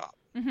caught up.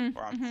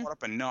 Or I'm caught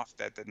up enough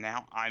that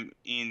now I'm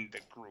in the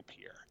group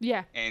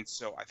here. And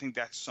so I think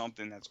that's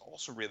something that's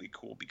also really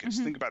cool, because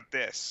think about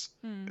this.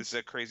 This is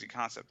a crazy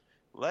concept.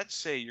 Let's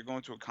say you're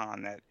going to a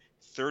con that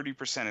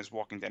 30% is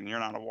Walking Dead and you're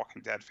not a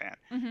Walking Dead fan.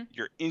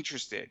 You're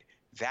interested.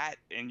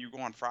 And you go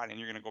on Friday and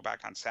you're going to go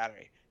back on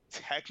Saturday.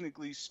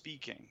 Technically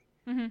speaking,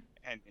 and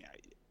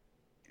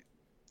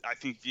I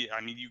think,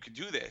 you could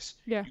do this.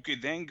 You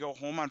could then go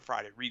home on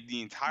Friday, read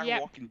the entire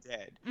Walking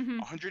Dead,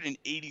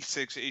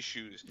 186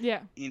 issues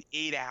in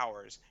 8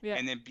 hours,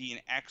 and then be an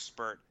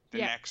expert the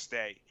next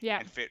day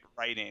and fit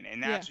right in.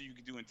 And that's what you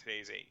could do in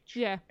today's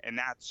age. And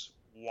that's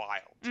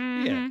wild.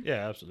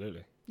 Yeah,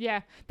 absolutely.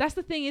 Yeah, that's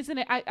the thing, isn't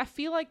it? I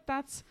feel like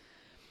that's,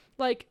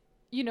 like,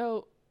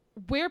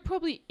 we're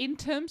probably, in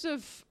terms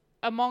of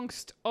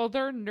amongst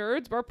other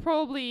nerds, we're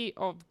probably,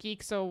 or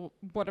geeks or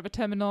whatever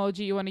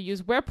terminology you want to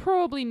use, we're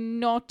probably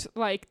not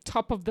like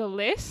top of the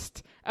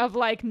list of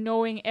like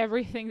knowing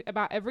everything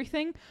about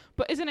everything.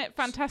 But isn't it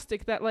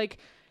fantastic that, like,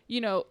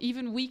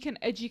 even we can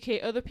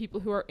educate other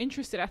people who are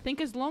interested? I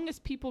think as long as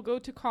people go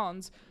to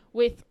cons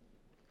with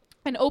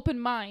an open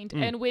mind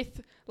and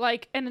with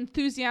like an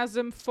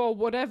enthusiasm for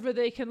whatever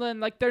they can learn,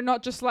 like they're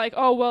not just like,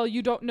 oh well,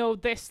 you don't know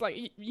this,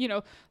 like,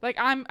 like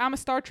I'm a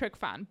Star Trek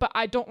fan, but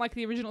I don't like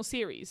the original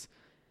series,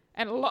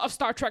 and a lot of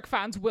Star Trek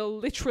fans will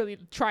literally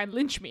try and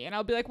lynch me, and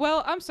I'll be like,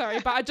 well, I'm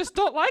sorry, but I just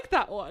don't like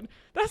that one.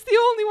 That's the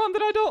only one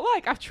that I don't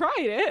like. I've tried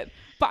it,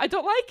 but I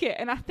don't like it.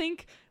 And I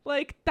think,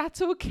 like,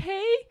 that's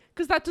okay,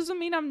 because that doesn't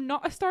mean I'm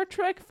not a Star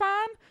Trek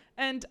fan.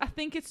 And I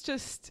think it's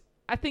just,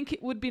 I think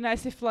it would be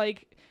nice if,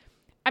 like,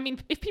 I mean,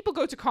 if people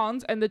go to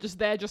cons and they're just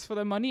there just for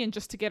the money and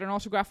just to get an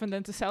autograph and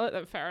then to sell it,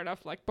 then fair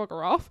enough, like,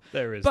 bugger off.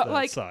 There is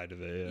that side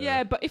of it,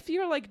 yeah. But if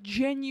you're, like,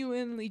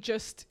 genuinely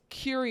just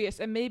curious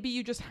and maybe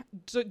you just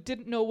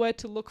didn't know where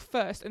to look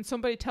first, and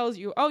somebody tells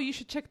you, oh, you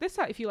should check this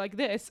out if you like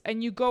this,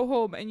 and you go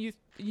home and you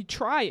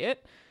try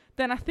it,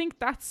 then I think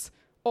that's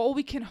all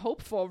we can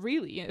hope for,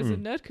 really, as a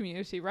nerd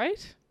community,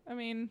 right? I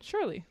mean,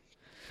 surely.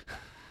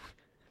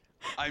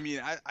 I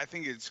mean, I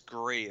think it's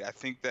great. I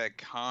think that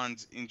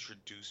cons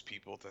introduce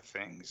people to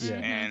things,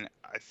 and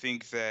I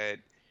think that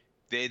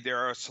there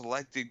are a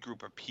selected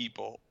group of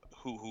people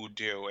who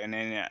do, and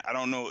then I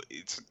don't know,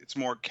 it's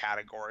more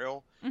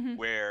categorical,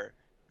 where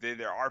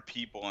there are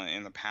people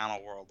in the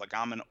panel world. Like,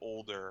 I'm an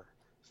older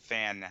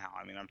fan now.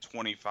 I mean, I'm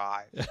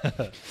 25.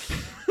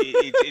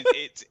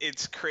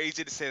 It's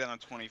crazy to say that I'm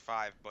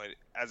 25, but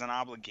as an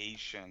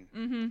obligation,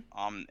 and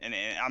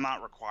I'm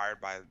not required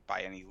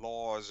by any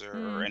laws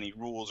or any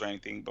rules or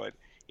anything, but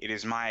it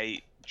is my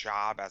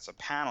job as a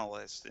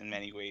panelist in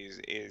many ways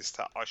is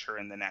to usher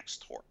in the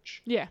next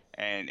torch. Yeah.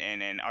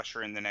 And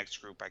usher in the next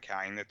group by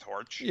carrying the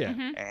torch. Yeah.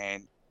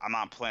 And I'm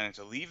not planning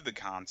to leave the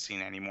con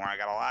scene anymore. I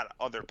got a lot of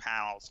other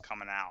panels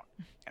coming out,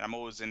 and I'm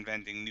always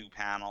inventing new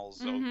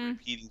panels,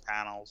 repeating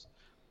panels.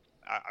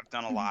 I've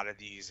done a lot of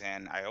these,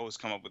 and I always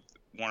come up with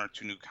 1 or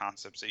 2 new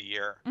concepts a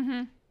year.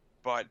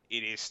 But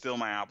it is still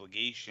my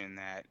obligation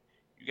that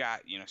you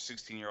got,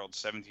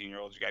 16-year-olds,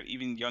 17-year-olds, you got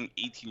even young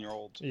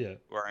 18-year-olds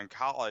who are in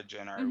college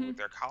and are with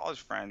their college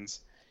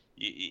friends.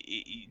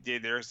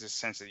 There's this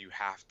sense that you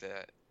have to,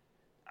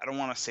 I don't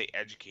want to say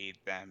educate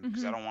them,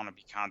 because I don't want to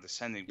be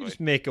condescending, but just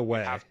make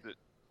aware.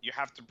 You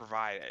have to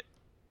provide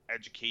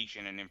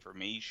education and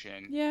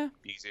information. Yeah.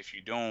 Because if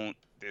you don't,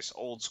 this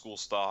old school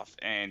stuff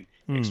and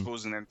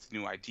exposing them to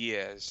new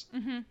ideas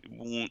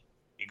won't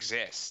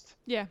exist.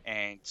 Yeah.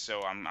 And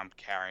so I'm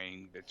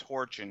carrying the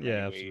torch in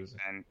many ways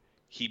and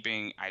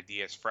keeping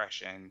ideas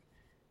fresh. And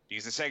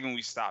because the second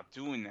we stop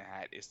doing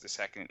that is the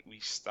second we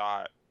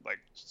stop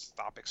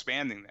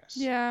expanding this.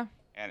 Yeah.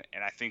 And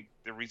I think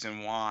the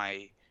reason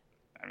why,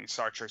 I mean,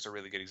 Star Trek's a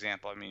really good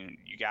example. I mean,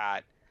 you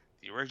got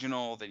the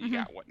original, then you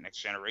got Next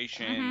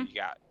Generation, you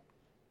got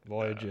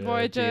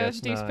Voyager,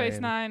 Deep Space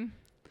Nine,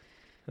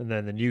 and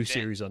then the new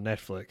series on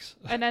Netflix,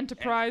 and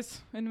Enterprise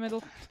in the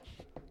middle.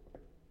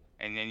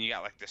 And then you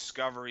got, like,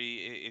 Discovery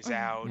is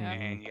out,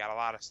 and you got a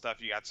lot of stuff.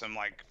 You got some,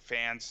 like,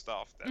 fan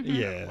stuff that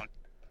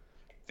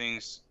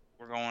things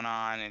were going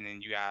on, and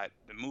then you got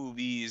the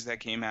movies that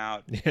came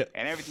out,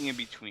 and everything in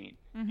between.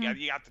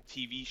 You got the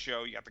TV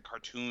show, you got the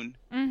cartoon.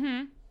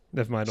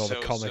 Never mind all the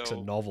comics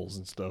and novels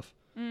and stuff.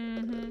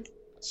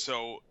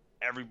 So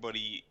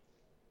everybody,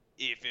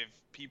 if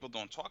people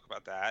don't talk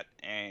about that,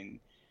 and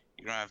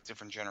you don't have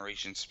different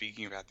generations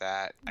speaking about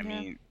that, I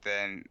mean,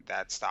 then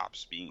that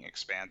stops being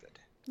expanded.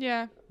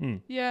 Yeah.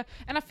 Yeah.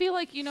 And I feel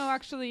like,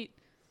 actually,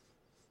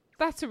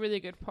 that's a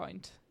really good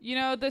point.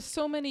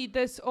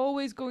 There's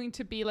always going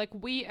to be, like,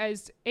 we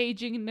as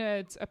aging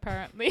nerds,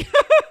 apparently,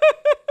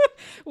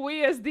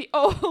 we as the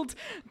old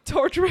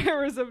torch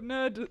bearers of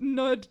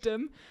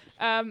nerddom,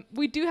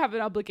 we do have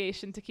an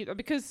obligation to keep that,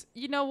 because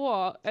you know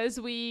what, as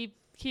we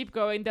keep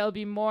going, there'll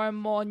be more and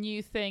more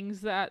new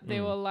things that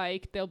they will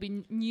like. There'll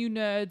be new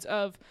nerds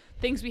of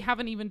things we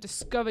haven't even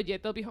discovered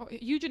yet. There'll be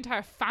huge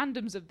entire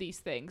fandoms of these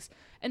things,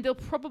 and they'll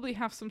probably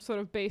have some sort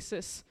of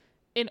basis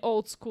in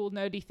old school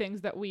nerdy things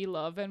that we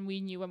love and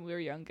we knew when we were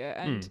younger.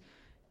 And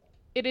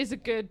it is a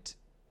good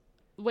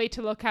way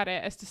to look at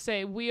it, as to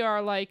say we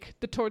are like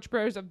the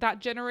torchbearers of that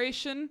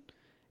generation,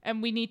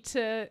 and we need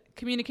to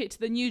communicate to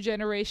the new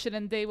generation,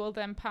 and they will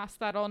then pass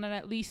that on, and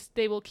at least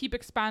they will keep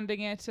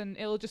expanding it, and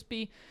it'll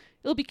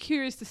be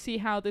curious to see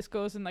how this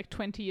goes in, like,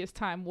 20 years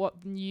time,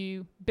 what the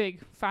new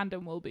big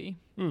fandom will be.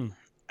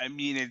 I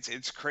mean,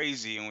 it's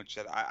crazy in which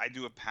that I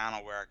do a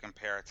panel where I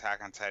compare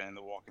Attack on Titan and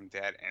The Walking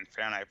Dead and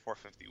Fahrenheit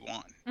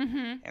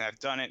 451. And I've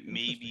done it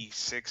maybe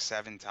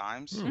 6-7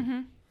 times.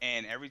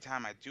 And every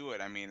time I do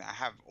it, I mean, I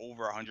have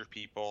over 100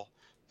 people.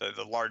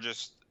 The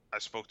largest I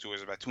spoke to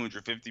was about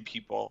 250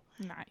 people.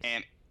 Nice.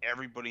 And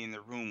everybody in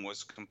the room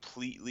was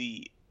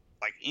completely,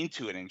 like,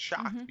 into it and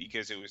shocked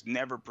because it was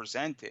never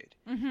presented.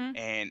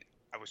 And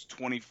I was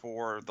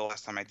 24 the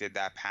last time I did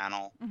that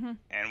panel.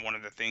 And one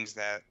of the things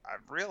that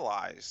I've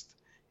realized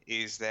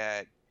is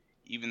that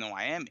even though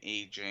I am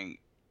aging,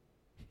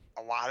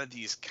 a lot of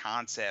these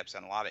concepts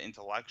and a lot of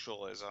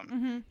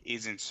intellectualism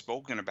isn't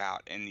spoken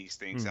about in these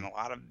things. And a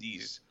lot of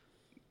these,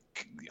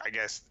 I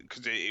guess,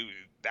 because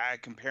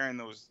that comparing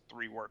those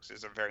 3 works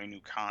is a very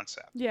new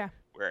concept. Yeah.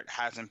 Where it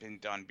hasn't been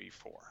done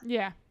before.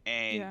 Yeah.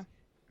 And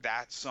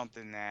that's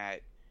something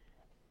that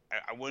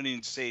I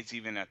wouldn't say it's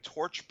even a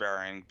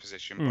torch-bearing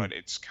position, but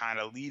it's kind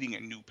of leading a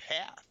new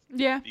path.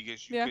 Yeah.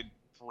 Because you could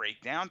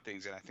break down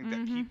things, and I think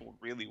that people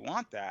really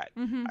want that.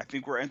 I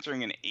think we're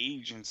entering an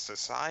age in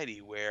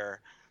society where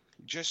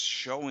just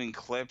showing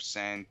clips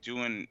and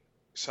doing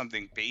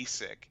something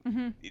basic,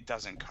 it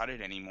doesn't cut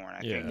it anymore. And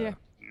I think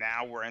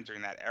now we're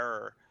entering that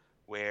era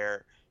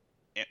where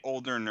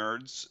older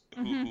nerds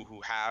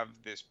who have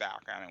this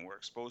background and were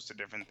exposed to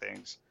different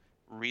things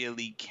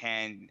really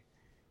can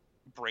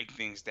break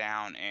things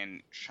down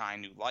and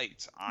shine new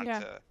lights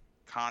onto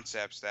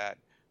concepts that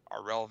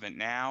are relevant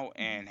now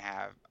and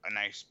have a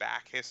nice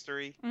back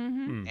history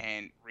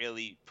and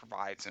really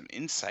provide some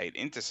insight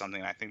into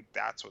something. I think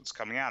that's what's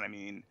coming out. I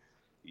mean,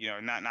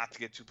 not to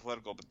get too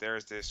political, but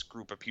there's this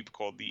group of people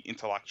called the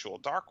intellectual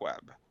dark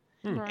web.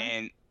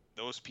 And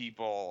those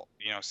people,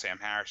 Sam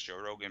Harris, Joe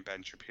Rogan,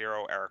 Ben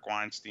Shapiro, Eric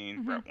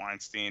Weinstein, Brett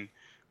Weinstein,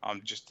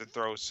 just to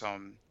throw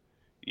some,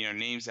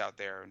 names out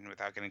there and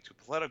without getting too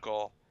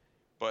political,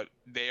 but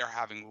they are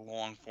having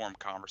long form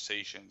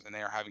conversations and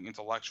they are having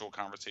intellectual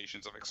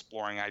conversations of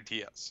exploring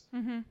ideas.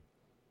 And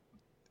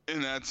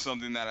that's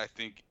something that I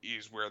think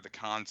is where the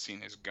con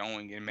scene is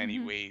going in many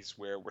ways,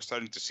 where we're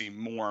starting to see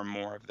more and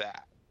more of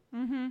that.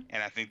 And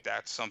I think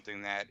that's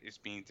something that is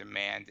being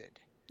demanded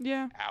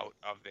out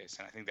of this.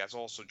 And I think that's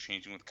also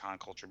changing with con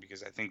culture,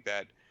 because I think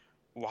that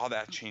while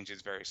that change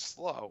is very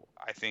slow,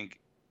 I think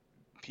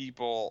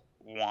people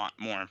want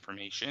more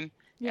information.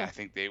 Yeah. And I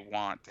think they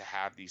want to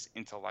have these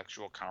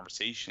intellectual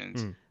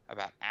conversations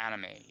about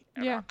anime,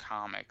 about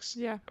comics,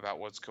 about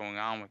what's going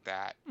on with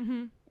that,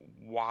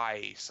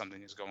 why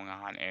something is going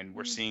on. And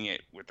we're seeing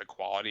it with the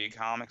quality of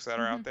comics that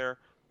are out there.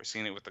 We're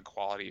seeing it with the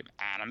quality of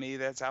anime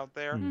that's out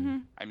there.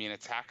 I mean,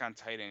 Attack on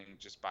Titan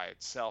just by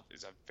itself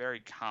is a very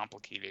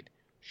complicated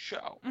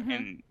show.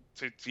 And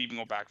to even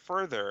go back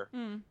further,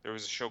 there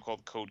was a show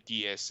called Code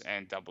Geass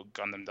and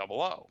Gundam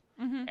 00.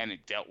 And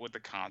it dealt with the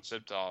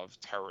concept of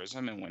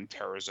terrorism and when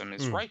terrorism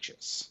is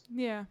righteous.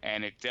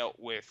 And it dealt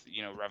with,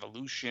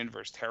 revolution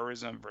versus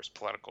terrorism versus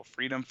political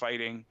freedom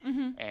fighting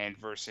and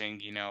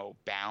versus,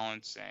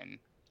 balance and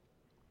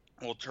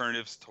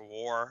alternatives to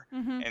war.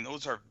 And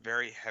those are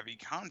very heavy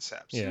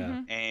concepts.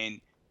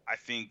 And I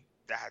think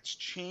that's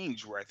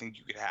changed, where I think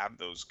you could have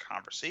those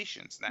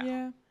conversations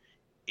now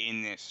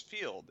in this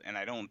field. And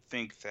I don't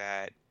think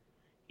that,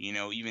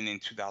 even in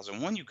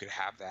 2001 you could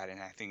have that.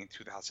 And I think in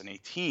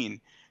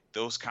 2018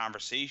 those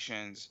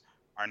conversations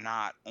are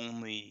not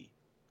only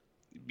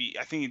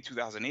I think in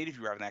 2008, if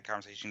you were having that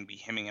conversation, it'd be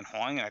hemming and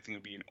hawing, and I think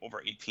it'd be an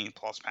over 18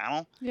 plus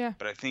panel.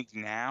 But I think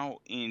now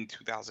in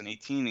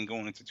 2018 and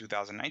going into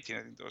 2019, I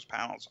think those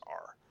panels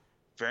are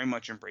very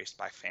much embraced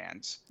by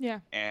fans.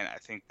 And I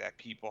think that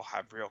people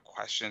have real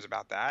questions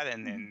about that,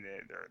 and then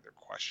they're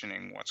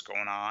questioning what's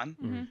going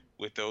on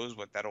with those,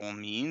 what that all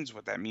means,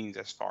 what that means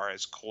as far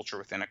as culture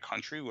within a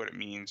country, what it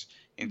means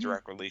in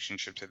direct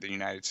relationship to the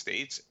United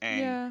States.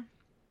 And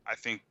I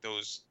think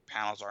those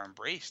panels are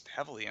embraced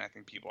heavily, and I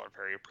think people are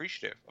very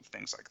appreciative of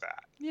things like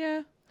that.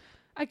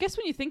 I guess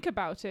when you think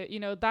about it,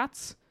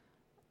 that's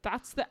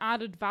the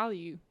added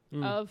value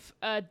of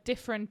a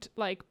different,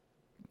 like,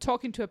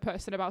 talking to a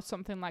person about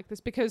something like this,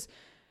 because,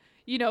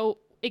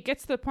 it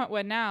gets to the point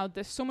where now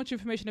there's so much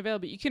information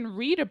available. You can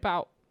read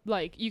about,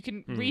 like, you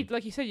can read,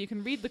 like you said, you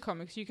can read the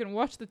comics, you can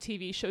watch the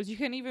TV shows, you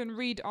can even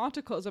read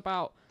articles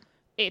about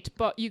it,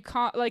 but you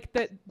can't, like,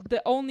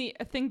 the only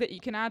thing that you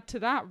can add to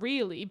that,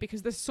 really,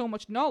 because there's so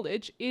much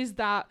knowledge, is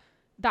that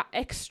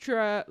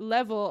extra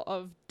level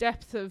of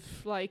depth of,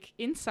 like,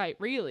 insight,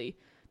 really.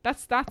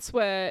 That's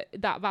where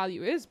that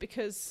value is,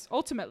 because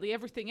ultimately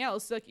everything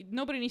else, like,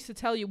 nobody needs to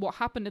tell you what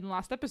happened in the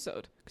last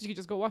episode, because you can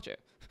just go watch it.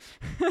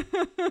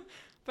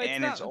 But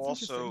and it's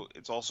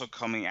also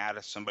coming out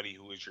of somebody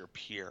who is your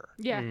peer,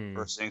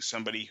 versus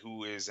somebody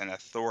who is an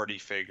authority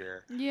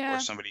figure, or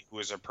somebody who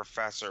is a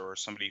professor, or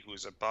somebody who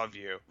is above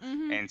you.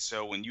 And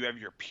so when you have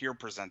your peer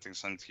presenting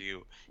something to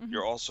you,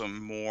 you're also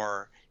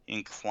more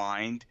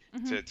inclined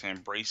to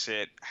embrace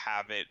it,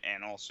 have it,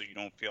 and also you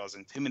don't feel as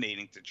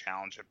intimidating to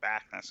challenge it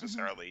back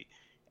necessarily.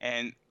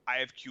 And I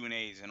have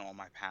Q&As in all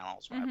my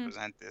panels when I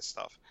present this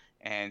stuff,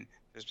 and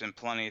there's been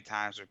plenty of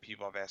times where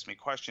people have asked me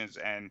questions,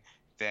 and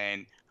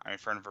then I'm in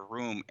front of a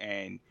room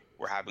and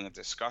we're having a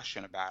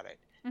discussion about it.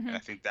 And I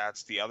think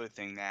that's the other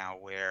thing now,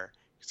 where,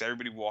 because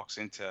everybody walks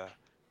into,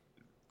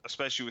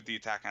 especially with the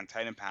Attack on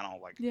Titan panel,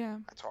 like, I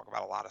talk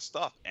about a lot of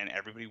stuff, and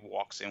everybody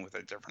walks in with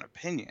a different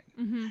opinion.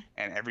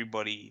 And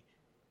everybody,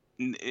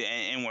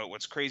 and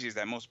what's crazy is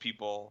that most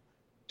people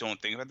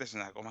don't think about this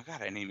and they're like, oh my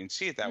God, I didn't even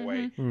see it that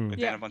way. But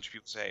then a bunch of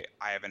people say,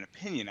 I have an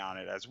opinion on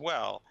it as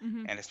well.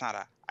 And it's not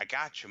a I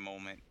gotcha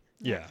moment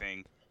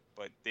thing,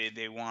 but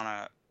they want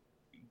to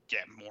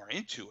get more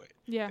into it.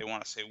 They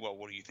want to say, well,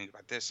 what do you think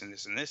about this and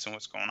this and this and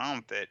what's going on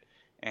with it?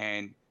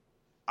 And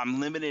I'm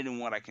limited in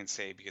what I can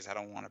say because I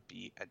don't want to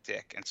be a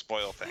dick and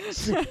spoil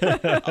things.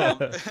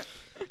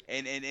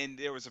 And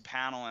there was a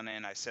panel,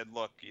 and I said,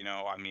 look,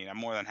 I mean, I'm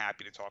more than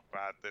happy to talk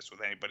about this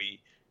with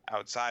anybody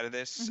outside of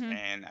this,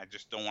 and I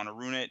just don't want to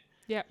ruin it.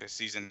 The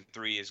season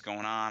 3 is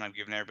going on. I'm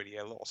giving everybody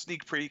a little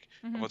sneak peek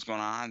of what's going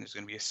on. There's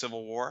going to be a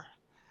civil war.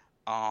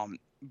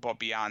 But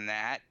beyond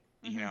that,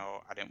 I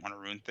didn't want to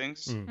ruin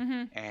things.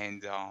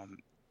 And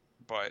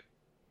but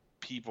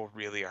people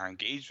really are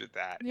engaged with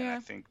that. And I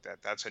think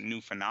that that's a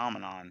new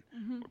phenomenon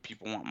where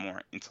people want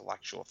more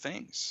intellectual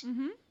things.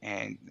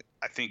 And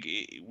I think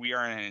we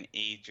are in an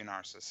age in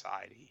our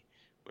society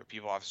where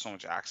people have so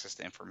much access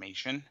to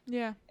information.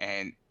 Yeah.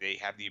 And they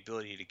have the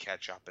ability to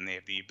catch up, and they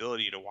have the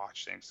ability to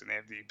watch things, and they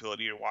have the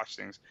ability to watch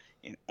things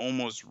in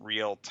almost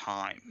real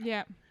time.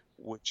 Yeah.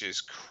 Which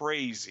is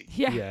crazy.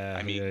 Yeah.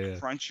 I mean,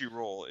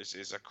 Crunchyroll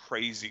is a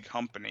crazy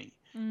company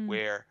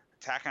where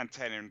Attack on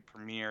Titan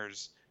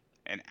premieres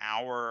an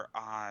hour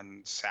on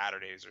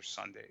Saturdays or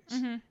Sundays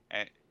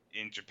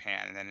in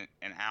Japan, and then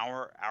an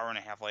hour and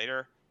a half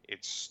later,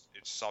 it's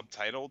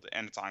subtitled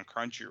and it's on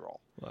Crunchyroll.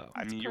 Wow.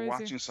 I mean, you're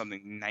watching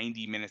something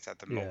 90 minutes at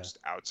the most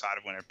outside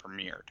of when it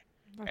premiered.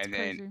 And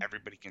then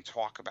everybody can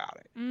talk about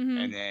it.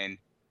 And then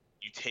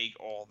you take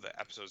all the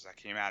episodes that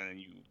came out and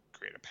you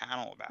create a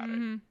panel about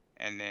it.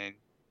 And then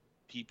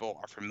people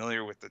are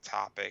familiar with the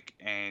topic,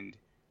 and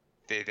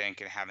they then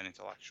can have an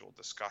intellectual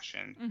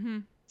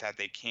discussion that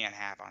they can't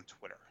have on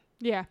Twitter.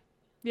 Yeah.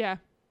 Yeah.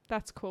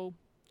 That's cool.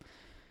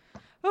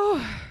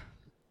 Oh,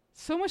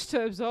 so much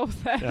to absorb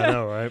there. Yeah, I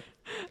know, right?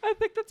 I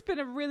think that's been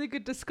a really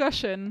good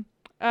discussion.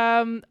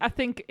 I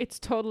think it's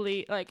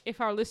totally, like,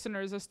 if our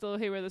listeners are still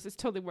here with us, it's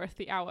totally worth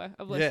the hour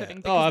of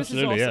listening. Oh,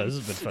 absolutely. This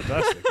has been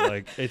fantastic.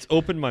 Like, it's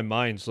opened my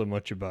mind so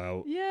much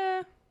about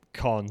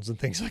cons and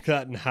things like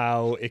that, and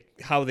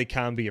how they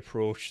can be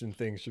approached and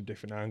things from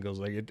different angles.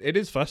 Like, it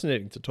is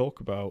fascinating to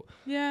talk about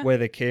where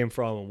they came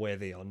from and where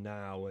they are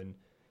now, and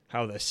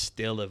how they're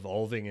still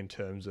evolving in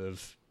terms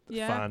of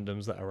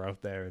fandoms that are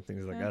out there and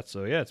things like that.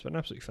 So it's been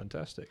absolutely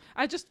fantastic.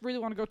 I just really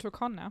want to go to a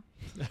con now.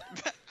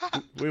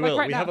 We will.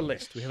 We have a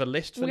list. We have a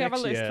list for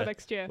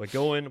next year. We're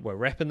going. We're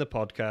repping the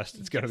podcast.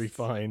 It's going to be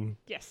fine.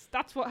 Yes,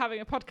 that's what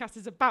having a podcast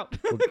is about.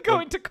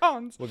 Going to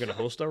cons. We're going to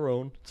host our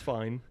own. It's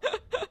fine.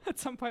 At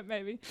some point,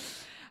 maybe.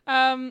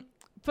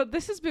 But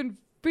this has been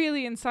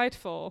really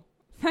insightful.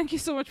 Thank you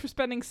so much for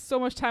spending so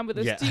much time with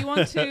us. Do you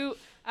want to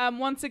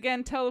once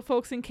again tell the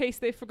folks, in case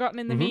they've forgotten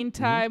in the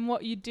meantime,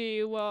 what you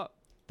do, what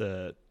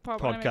the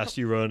podcast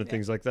you run and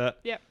things like that?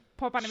 Yeah,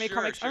 Pop Anime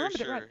Comics. I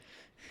remembered it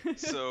right.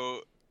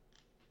 So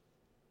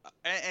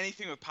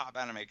anything with Pop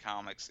Anime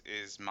Comics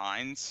is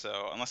mine.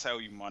 So unless I owe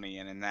you money,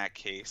 and in that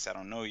case, I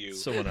don't know you.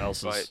 Someone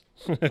else's.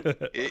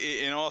 But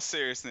in all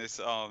seriousness,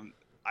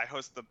 I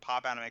host the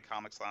Pop Anime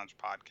Comics Lounge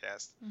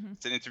podcast.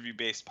 It's an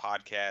interview-based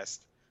podcast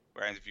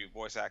where I interview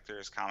voice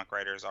actors, comic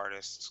writers,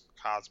 artists,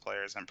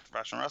 cosplayers, and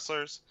professional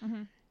wrestlers.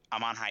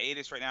 I'm on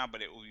hiatus right now,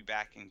 but it will be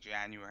back in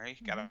January.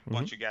 Got a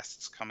bunch of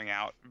guests coming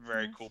out,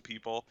 very cool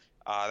people.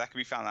 That can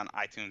be found on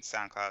iTunes,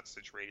 SoundCloud,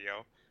 Stitch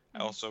Radio. I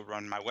also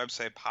run my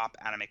website,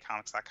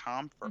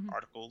 popanimecomics.com, for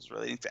articles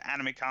relating to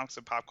anime, comics,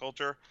 and pop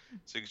culture.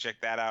 So you can check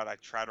that out. I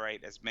try to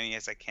write as many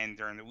as I can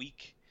during the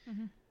week,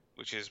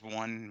 which is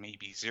 1,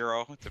 maybe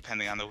 0,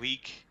 depending on the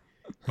week.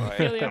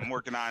 But I'm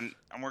working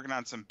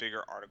on some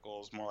bigger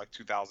articles, more like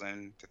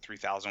 2,000 to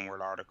 3,000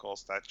 word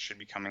articles that should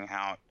be coming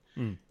out.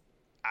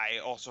 I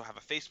also have a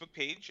Facebook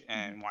page,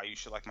 and why you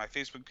should like my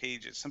Facebook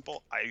page is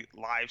simple. I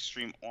live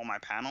stream all my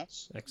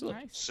panels. Excellent.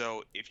 Nice.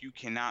 So if you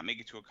cannot make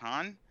it to a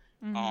con,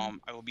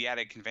 I will be at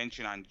a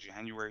convention on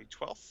January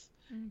 12th,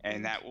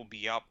 and that will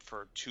be up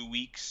for 2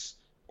 weeks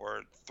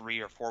or 3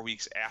 or 4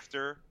 weeks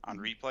after on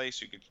replay,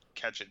 so you could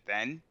catch it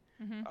then.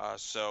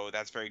 So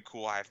that's very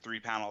cool. I have 3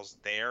 panels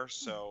there,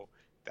 so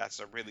that's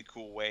a really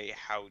cool way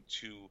how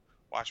to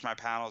watch my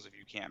panels if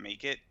you can't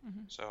make it.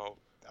 So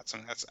that's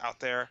something that's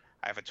out there.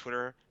 I have a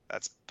Twitter.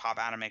 That's Pop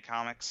Anime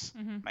Comics.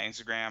 My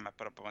Instagram, I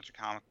put up a bunch of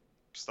comic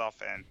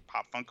stuff and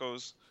Pop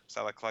Funkos.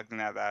 So I like collecting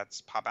that.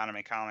 That's Pop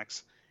Anime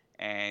Comics.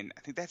 And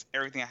I think that's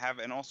everything I have.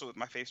 And also with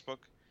my Facebook,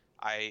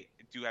 I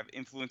do have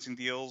influencing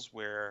deals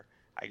where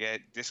I get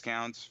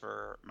discounts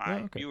for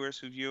my viewers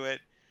who view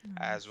it,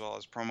 as well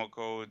as promo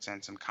codes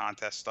and some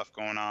contest stuff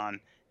going on.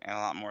 And a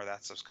lot more of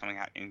that stuff's coming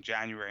out in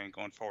January and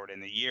going forward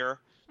in the year.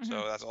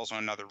 So that's also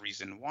another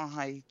reason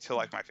why to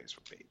like my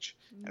Facebook page.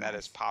 And that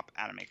is Pop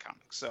Anime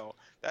Comics. So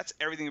that's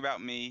everything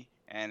about me.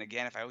 And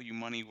again, if I owe you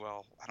money,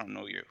 well, I don't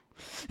know you.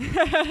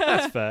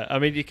 That's fair. I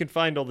mean, you can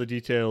find all the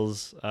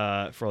details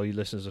for all you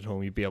listeners at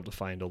home. You'll be able to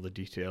find all the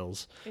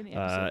details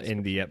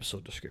in the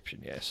episode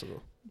description. Yeah, so.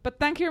 But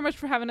thank you very much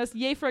for having us.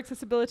 Yay for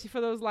accessibility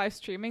for those live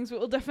streamings. We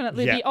will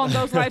definitely be on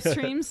those live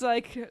streams,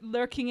 like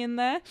lurking in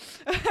there.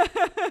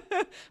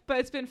 But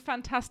it's been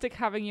fantastic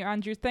having you,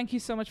 Andrew. Thank you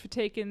so much for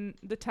taking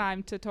the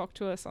time to talk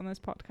to us on this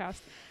podcast.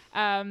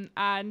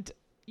 And,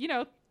 you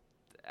know,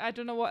 I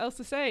don't know what else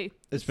to say.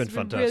 It's been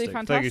fantastic. Really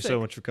fantastic. Thank you so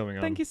much for coming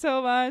on. Thank you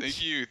so much.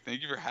 Thank you.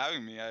 Thank you for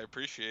having me. I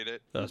appreciate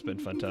it. That's been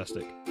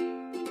fantastic.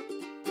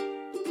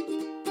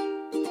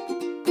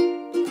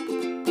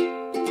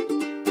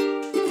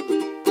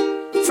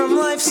 From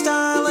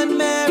lifestyle and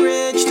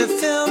marriage to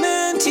film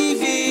and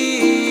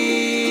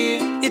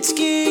TV, it's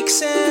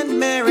Geeks and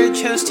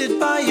Marriage, hosted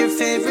by your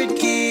favorite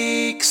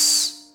geeks.